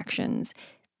interactions,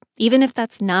 even if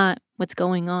that's not what's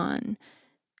going on,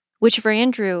 which for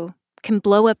Andrew can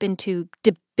blow up into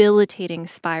debilitating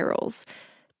spirals.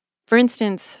 For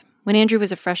instance, when Andrew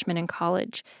was a freshman in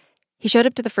college, he showed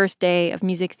up to the first day of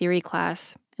music theory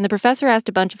class, and the professor asked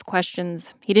a bunch of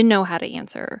questions he didn't know how to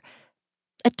answer.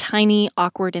 A tiny,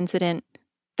 awkward incident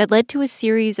that led to a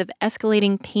series of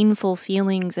escalating painful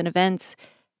feelings and events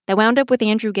that wound up with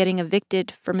Andrew getting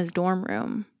evicted from his dorm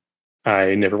room.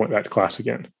 I never went back to class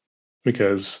again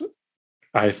because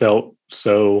I felt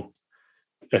so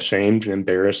ashamed and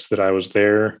embarrassed that I was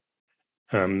there,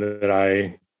 that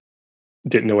I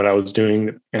didn't know what I was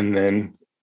doing. And then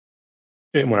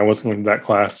when I wasn't going to that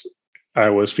class, I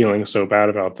was feeling so bad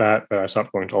about that I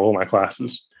stopped going to all my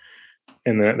classes.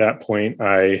 And then at that point,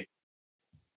 I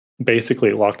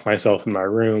basically locked myself in my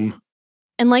room.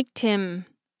 And like Tim,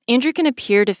 Andrew can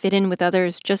appear to fit in with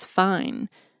others just fine,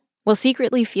 while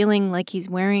secretly feeling like he's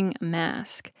wearing a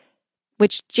mask,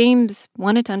 which James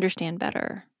wanted to understand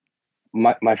better.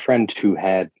 My friend who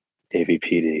had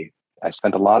AVPD, I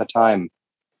spent a lot of time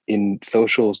in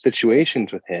social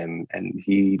situations with him, and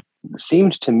he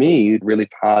seemed to me really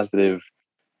positive,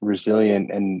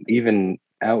 resilient, and even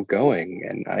outgoing.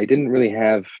 And I didn't really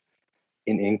have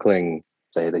an inkling,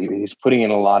 say, that he's putting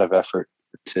in a lot of effort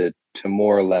to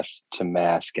more or less to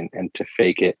mask and to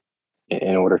fake it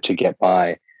in order to get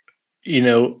by. You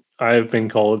know, I've been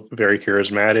called very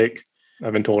charismatic.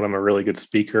 I've been told I'm a really good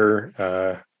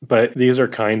speaker. But these are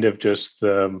kind of just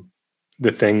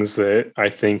the things that I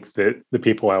think that the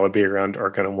people I would be around are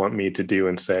going to want me to do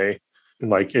and say.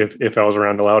 Like if I was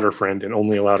around a louder friend and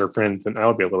only a louder friend, then I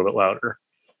would be a little bit louder.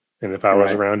 And if I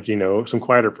was around, some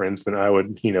quieter friends, then I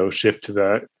would, shift to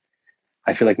that.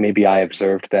 I feel like maybe I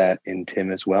observed that in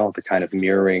Tim as well, the kind of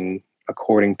mirroring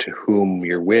according to whom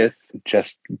you're with,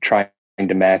 just trying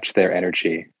to match their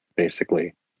energy,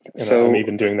 basically. And so I'm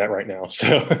even doing that right now.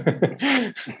 So,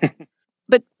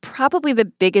 But probably the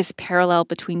biggest parallel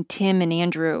between Tim and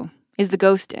Andrew is the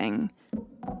ghosting.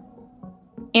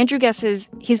 Andrew guesses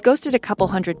he's ghosted a couple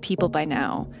hundred people by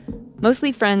now,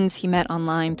 mostly friends he met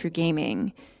online through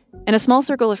gaming, and a small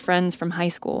circle of friends from high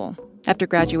school after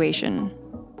graduation.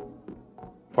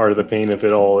 Part of the pain of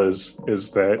it all is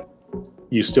that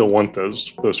you still want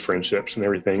those friendships and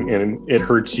everything, and it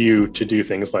hurts you to do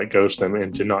things like ghost them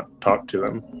and to not talk to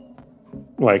them.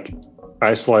 Like,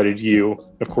 I slighted you,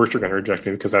 of course you're going to reject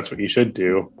me because that's what you should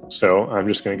do, so I'm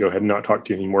just going to go ahead and not talk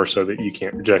to you anymore so that you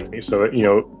can't reject me. So that,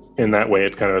 in that way,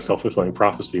 it's kind of a self-fulfilling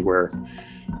prophecy where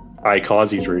I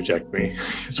cause you to reject me,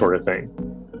 sort of thing.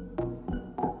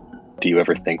 Do you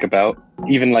ever think about,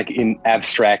 even like in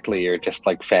abstractly or just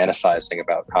like fantasizing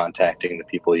about contacting the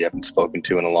people you haven't spoken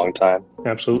to in a long time?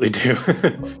 Absolutely do.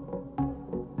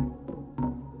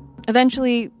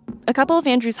 Eventually, a couple of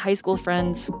Andrew's high school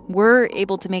friends were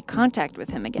able to make contact with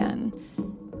him again,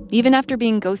 even after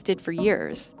being ghosted for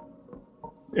years.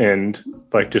 And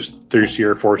just through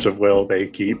sheer force of will, they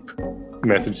keep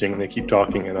messaging, they keep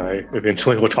talking, and I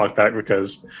eventually will talk back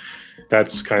because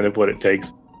that's kind of what it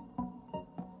takes.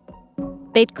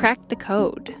 They'd cracked the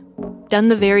code, done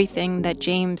the very thing that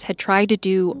James had tried to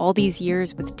do all these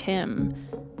years with Tim.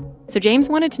 So James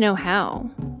wanted to know how.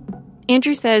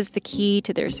 Andrew says the key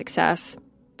to their success,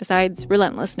 besides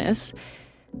relentlessness,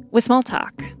 was small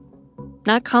talk.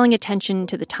 Not calling attention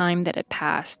to the time that had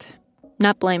passed.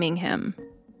 Not blaming him.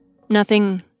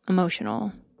 Nothing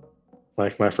emotional.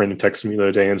 Like my friend texted me the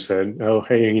other day and said, oh,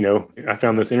 hey, I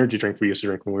found this energy drink we used to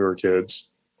drink when we were kids.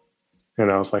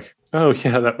 And I was like, oh,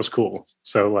 yeah, that was cool.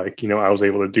 So, I was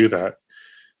able to do that.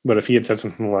 But if he had said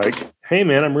something like, hey,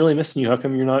 man, I'm really missing you. How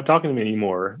come you're not talking to me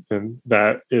anymore? Then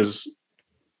that is,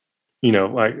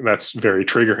 that's very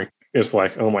triggering. It's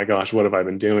like, oh, my gosh, what have I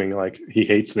been doing? Like, he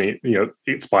hates me.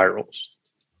 It spirals.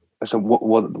 So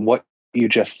what you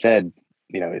just said,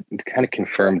 it kind of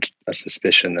confirmed a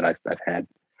suspicion that I've had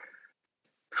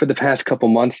for the past couple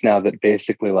months now, that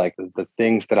basically the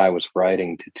things that I was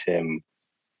writing to Tim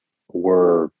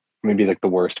were maybe the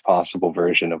worst possible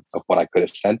version of what I could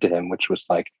have sent to him, which was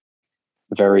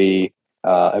very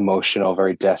emotional,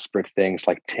 very desperate things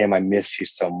like, Tim, I miss you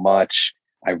so much.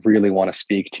 I really want to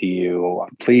speak to you.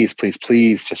 Please, please,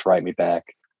 please just write me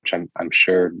back, which I'm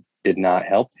sure did not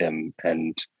help him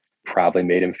and probably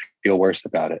made him feel worse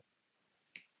about it.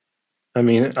 I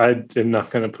mean, I am not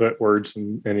going to put words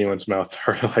in anyone's mouth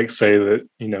or say that,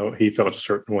 he felt a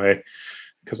certain way,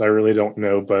 because I really don't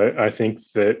know. But I think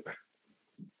that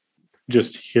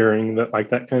just hearing that,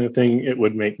 that kind of thing, it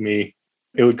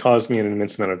would cause me an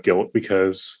immense amount of guilt,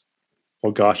 because,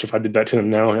 oh gosh, if I did that to them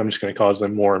now, I'm just going to cause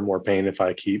them more and more pain if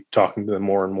I keep talking to them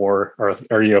more and more, or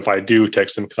if I do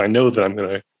text them, because I know that I'm going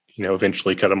to,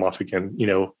 eventually cut them off again,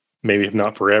 maybe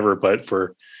not forever, but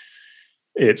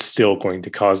it's still going to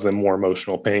cause them more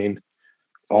emotional pain.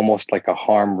 Almost like a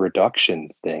harm reduction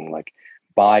thing.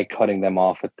 By cutting them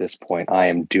off at this point, I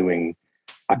am doing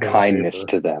a kindness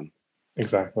to them.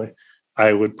 Exactly.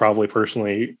 I would probably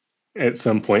personally, at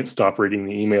some point, stop reading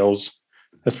the emails,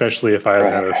 especially if I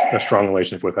had a strong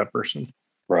relationship with that person.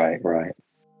 Right.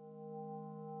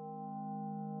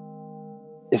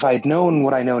 If I had known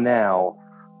what I know now,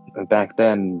 back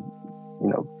then,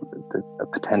 the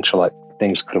potential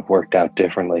things could have worked out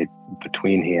differently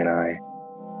between he and I.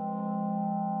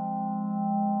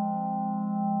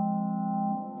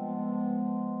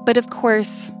 But of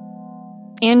course,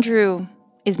 Andrew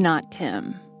is not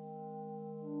Tim.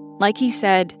 Like he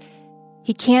said,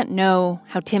 he can't know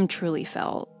how Tim truly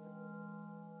felt.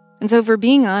 And so if we're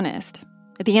being honest,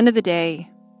 at the end of the day,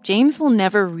 James will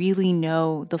never really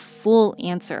know the full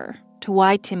answer to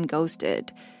why Tim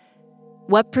ghosted.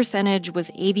 What percentage was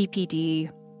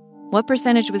AVPD? What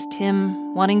percentage was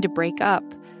Tim wanting to break up,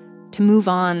 to move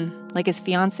on, like his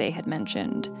fiancée had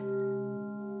mentioned?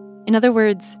 In other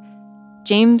words,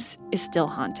 James is still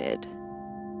haunted.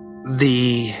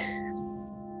 The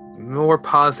more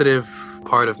positive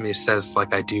part of me says,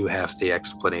 I do have the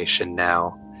explanation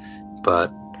now,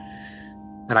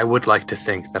 and I would like to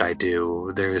think that I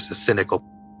do. There's a cynical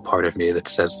part of me that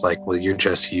says, well, you're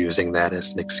just using that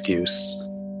as an excuse.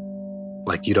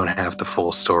 You don't have the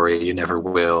full story. You never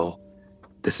will.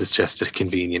 This is just a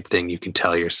convenient thing you can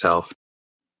tell yourself.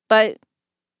 But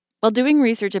while doing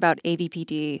research about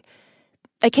AVPD,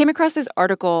 I came across this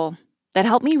article that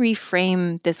helped me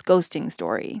reframe this ghosting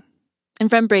story and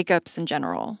from breakups in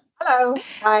general. Hello.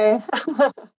 Hi.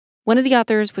 One of the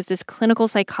authors was this clinical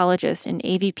psychologist and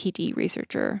AVPD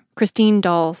researcher, Christine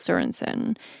Dahl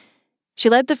Sørensen. She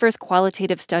led the first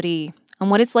qualitative study on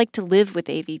what it's like to live with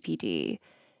AVPD.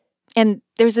 And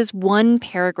there's this one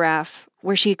paragraph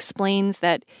where she explains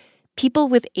that people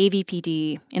with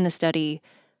AVPD in the study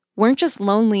weren't just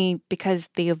lonely because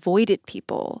they avoided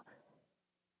people.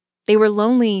 They were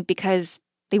lonely because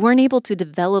they weren't able to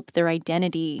develop their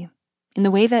identity in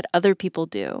the way that other people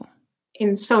do.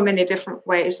 In so many different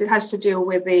ways. It has to do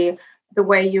with the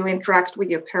way you interact with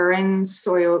your parents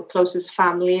or your closest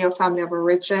family or family of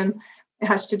origin. It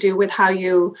has to do with how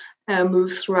you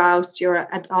move throughout your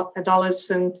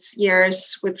adolescent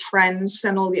years with friends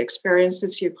and all the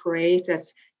experiences you create at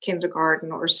kindergarten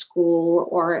or school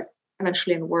or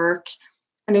eventually in work.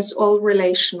 And it's all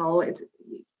relational.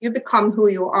 You become who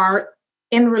you are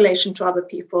in relation to other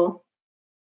people.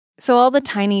 So all the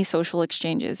tiny social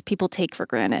exchanges people take for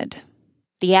granted,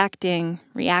 the acting,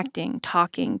 reacting,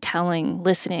 talking, telling,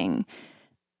 listening,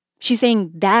 she's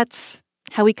saying that's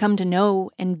how we come to know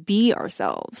and be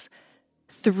ourselves,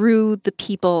 through the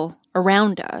people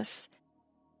around us.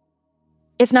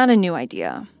 It's not a new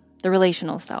idea, the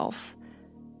relational self.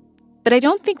 But I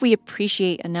don't think we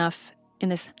appreciate enough in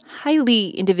this highly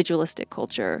individualistic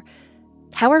culture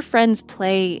how our friends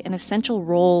play an essential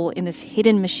role in this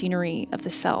hidden machinery of the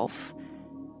self.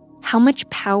 how much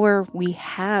power we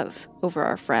have over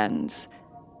our friends,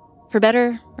 for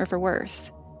better or for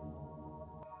worse.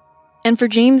 And for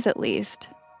James, at least,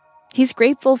 he's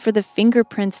grateful for the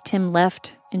fingerprints Tim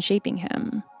left in shaping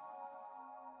him,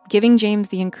 giving James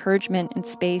the encouragement and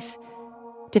space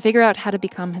to figure out how to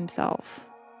become himself.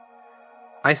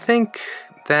 I think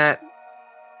that,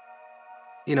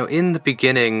 in the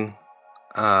beginning,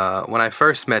 when I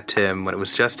first met Tim, when it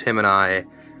was just him and I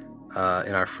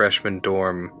in our freshman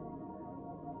dorm,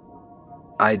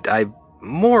 I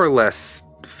more or less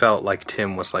felt like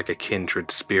Tim was like a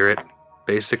kindred spirit,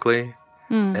 basically.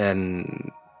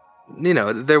 And,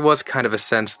 there was kind of a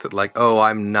sense that like, oh,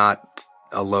 I'm not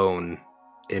alone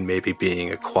in maybe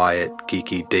being a quiet,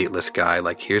 geeky, dateless guy.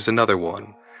 Like, here's another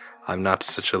one. I'm not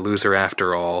such a loser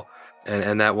after all.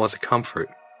 And that was a comfort.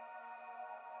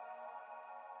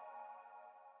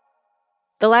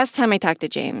 The last time I talked to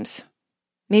James,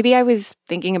 maybe I was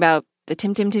thinking about the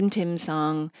Tim, Tim, Tim, Tim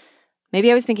song.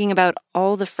 Maybe I was thinking about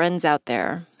all the friends out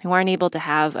there who aren't able to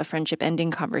have a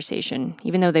friendship-ending conversation,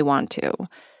 even though they want to.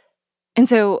 And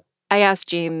so I asked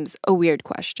James a weird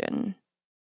question.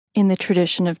 In the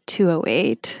tradition of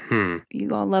 208,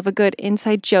 you all love a good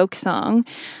inside joke song.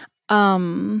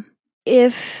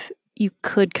 If you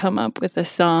could come up with a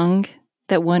song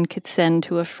that one could send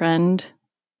to a friend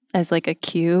as like a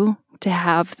cue to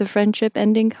have the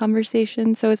friendship-ending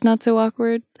conversation so it's not so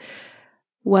awkward,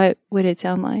 what would it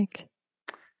sound like?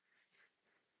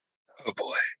 Oh,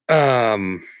 boy.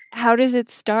 How does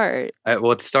it start?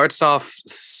 Well, it starts off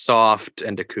soft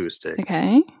and acoustic.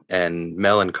 Okay. And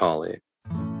melancholy.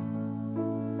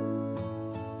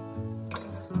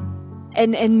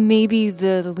 And maybe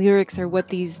the lyrics are what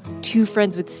these two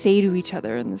friends would say to each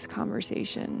other in this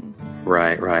conversation.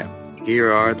 Right.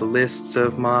 Here are the lists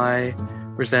of my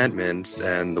resentments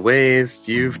and the ways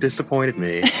you've disappointed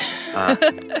me.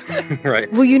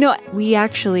 Right. Well, we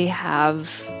actually have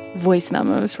voice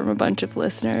memos from a bunch of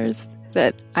listeners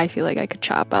that I feel like I could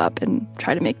chop up and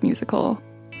try to make musical.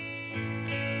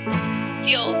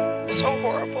 Feel so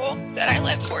horrible that I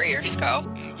left 4 years ago.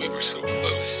 We were so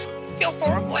close. Feel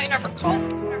horrible I never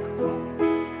called.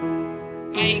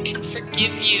 I can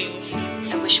forgive you.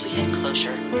 I wish we had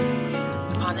closure.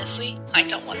 Honestly, I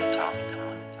don't want to talk.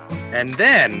 And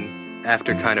then,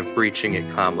 after kind of breaching it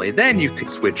calmly, then you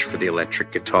could switch for the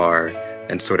electric guitar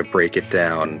and sort of break it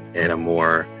down in a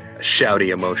more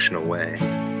shouty, emotional way.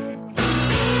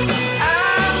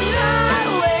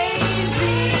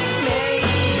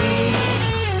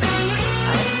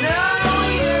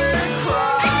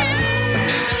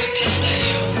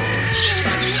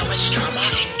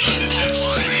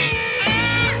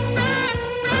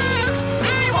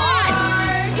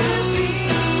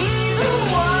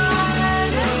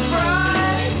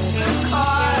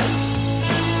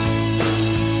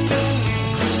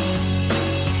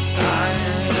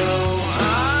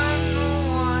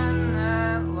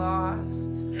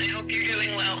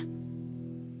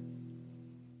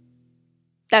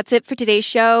 That's it for today's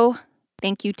show.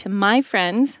 Thank you to my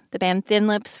friends, the band Thin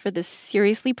Lips, for this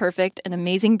seriously perfect and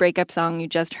amazing breakup song you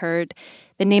just heard.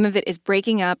 The name of it is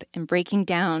Breaking Up and Breaking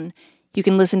Down. You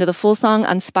can listen to the full song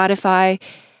on Spotify,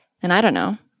 and I don't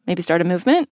know, maybe start a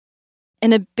movement?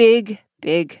 And a big,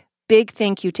 big, big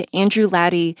thank you to Andrew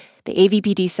Laddie, the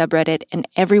AVPD subreddit, and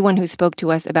everyone who spoke to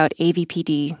us about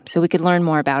AVPD so we could learn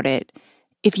more about it.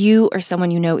 If you or someone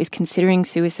you know is considering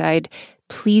suicide,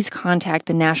 please contact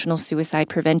the National Suicide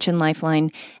Prevention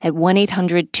Lifeline at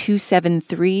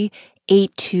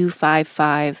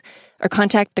 1-800-273-8255 or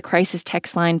contact the crisis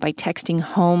text line by texting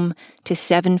HOME to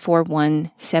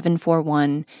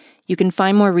 741-741. You can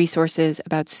find more resources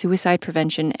about suicide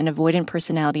prevention and avoidant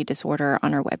personality disorder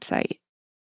on our website.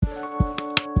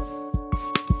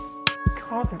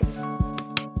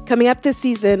 Coming up this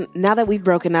season, now that we've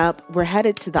broken up, we're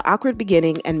headed to the awkward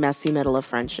beginning and messy middle of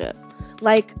friendship.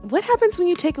 Like, what happens when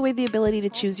you take away the ability to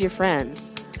choose your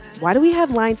friends? Why do we have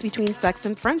lines between sex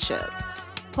and friendship?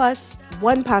 Plus,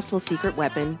 one possible secret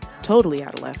weapon, totally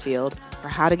out of left field, for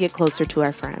how to get closer to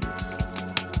our friends.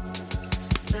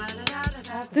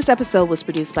 This episode was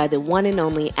produced by the one and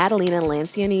only Adelina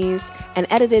Lancianese and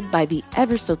edited by the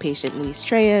ever-so-patient Luis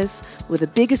Treyes, with a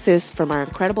big assist from our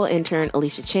incredible intern,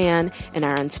 Alicia Chan, and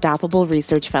our unstoppable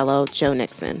research fellow, Joe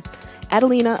Nixon.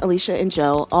 Adelina, Alicia, and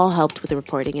Joe all helped with the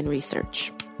reporting and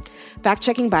research.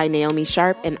 Fact-checking by Naomi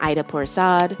Sharp and Ida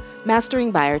Porsad,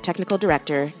 mastering by our technical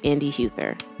director, Andy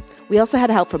Huther. We also had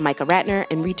help from Micah Ratner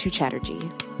and Ritu Chatterjee.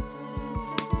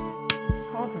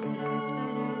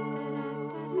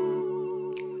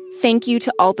 Thank you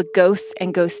to all the ghosts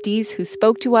and ghosties who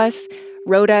spoke to us.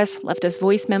 wrote us, left us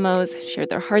voice memos, shared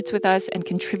their hearts with us, and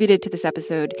contributed to this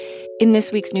episode. In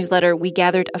this week's newsletter, we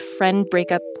gathered a friend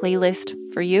breakup playlist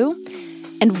for you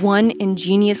and one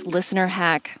ingenious listener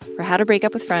hack for how to break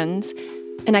up with friends,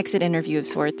 an exit interview of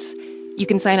sorts. You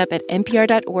can sign up at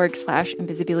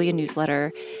npr.org/Invisibilia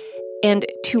newsletter. And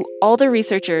to all the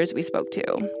researchers we spoke to,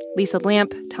 Lisa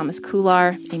Lamp, Thomas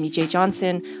Kular, Amy J.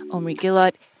 Johnson, Omri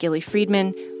Gillot, Gilly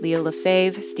Friedman, Leah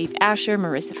Lefebvre, Steve Asher,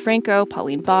 Marissa Franco,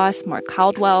 Pauline Boss, Mark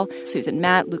Caldwell, Susan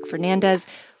Matt, Luke Fernandez.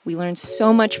 We learned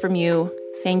so much from you.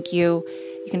 Thank you.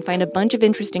 You can find a bunch of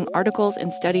interesting articles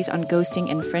and studies on ghosting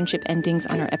and friendship endings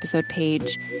on our episode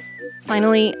page.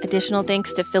 Finally, additional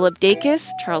thanks to Philip Dacus,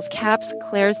 Charles Capps,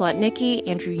 Claire Zlotnicki,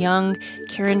 Andrew Young,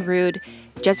 Karen Rude,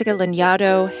 Jessica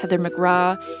Lanyado, Heather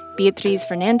McGraw, Beatriz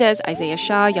Fernandez, Isaiah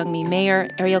Shaw, Youngmi Mayer,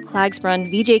 Ariel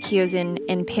Klagsbrunn, Vijay Kiozin,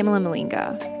 and Pamela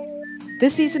Malinga.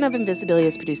 This season of Invisibilia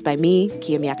is produced by me,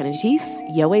 Kia Miakanatis,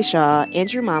 Yowei Shaw,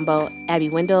 Andrew Mambo, Abby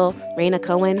Wendell, Raina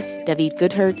Cohen, David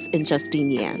Goodhertz, and Justine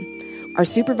Yan. Our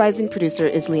supervising producer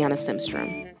is Liana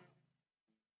Simstrom.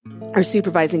 Our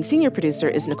supervising senior producer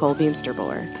is Nicole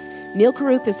Beamsterboer. Neil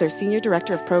Carruth is our senior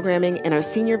director of programming, and our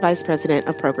senior vice president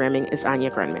of programming is Anya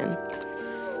Grunman.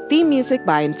 Theme music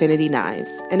by Infinity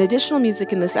Knives, and additional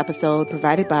music in this episode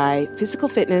provided by Physical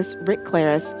Fitness, Rick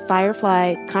Claris,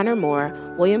 Firefly, Connor Moore,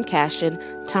 William Cashin,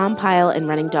 Tom Pyle and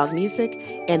Running Dog Music,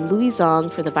 and Louis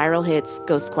Zong for the viral hits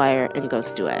Ghost Choir and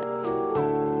Ghost Duet.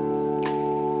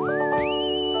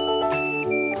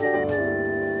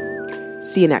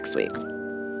 See you next week.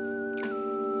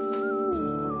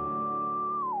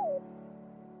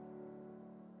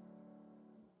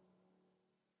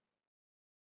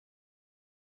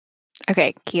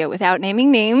 Okay, Kia, without naming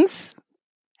names,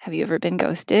 have you ever been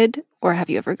ghosted or have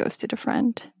you ever ghosted a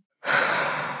friend?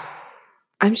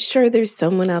 I'm sure there's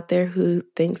someone out there who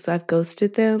thinks I've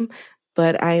ghosted them,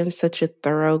 but I am such a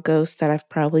thorough ghost that I've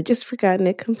probably just forgotten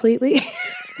it completely.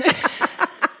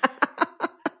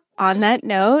 On that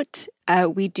note,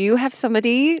 we do have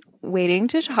somebody waiting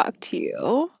to talk to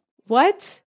you.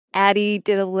 What? Addie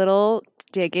did a little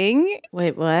digging.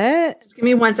 Wait, what? Just give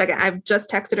me 1 second. I've just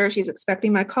texted her. She's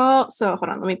expecting my call. So hold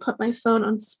on. Let me put my phone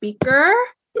on speaker.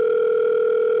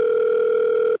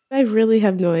 I really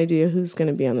have no idea who's going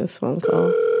to be on this phone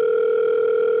call.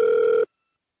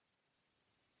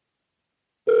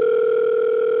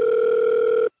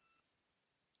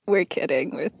 We're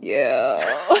kidding with you.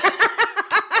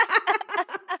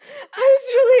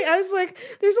 I was like,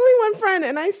 there's only one friend,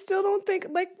 and I still don't think,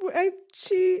 like, we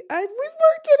worked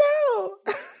it out.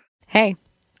 Hey,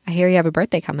 I hear you have a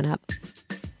birthday coming up.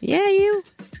 Yeah, you.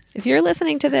 If you're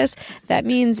listening to this, that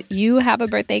means you have a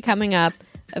birthday coming up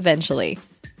eventually.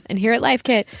 And here at Life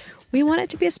Kit, we want it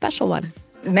to be a special one.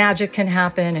 Magic can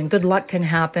happen, and good luck can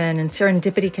happen, and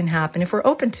serendipity can happen if we're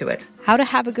open to it. How to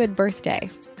have a good birthday,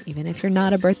 even if you're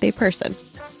not a birthday person.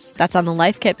 That's on the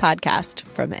Life Kit podcast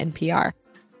from NPR.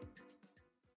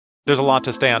 There's a lot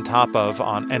to stay on top of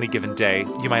on any given day.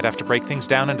 You might have to break things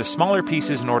down into smaller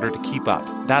pieces in order to keep up.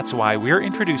 That's why we're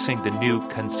introducing the new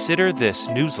Consider This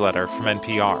newsletter from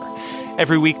NPR.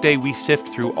 Every weekday, we sift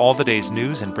through all the day's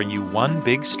news and bring you one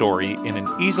big story in an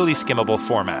easily skimmable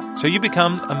format, so you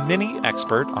become a mini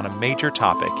expert on a major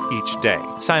topic each day.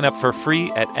 Sign up for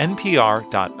free at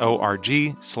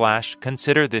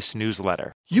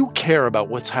npr.org/considerthisnewsletter. You care about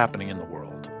what's happening in the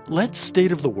world. Let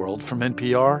State of the World from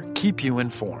NPR keep you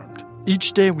informed.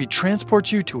 Each day, we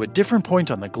transport you to a different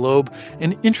point on the globe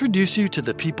and introduce you to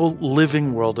the people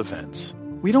living world events.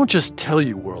 We don't just tell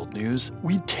you world news,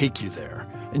 we take you there.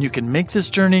 And you can make this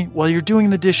journey while you're doing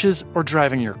the dishes or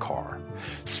driving your car.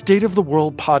 State of the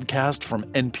World podcast from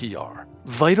NPR.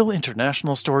 Vital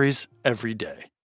international stories every day.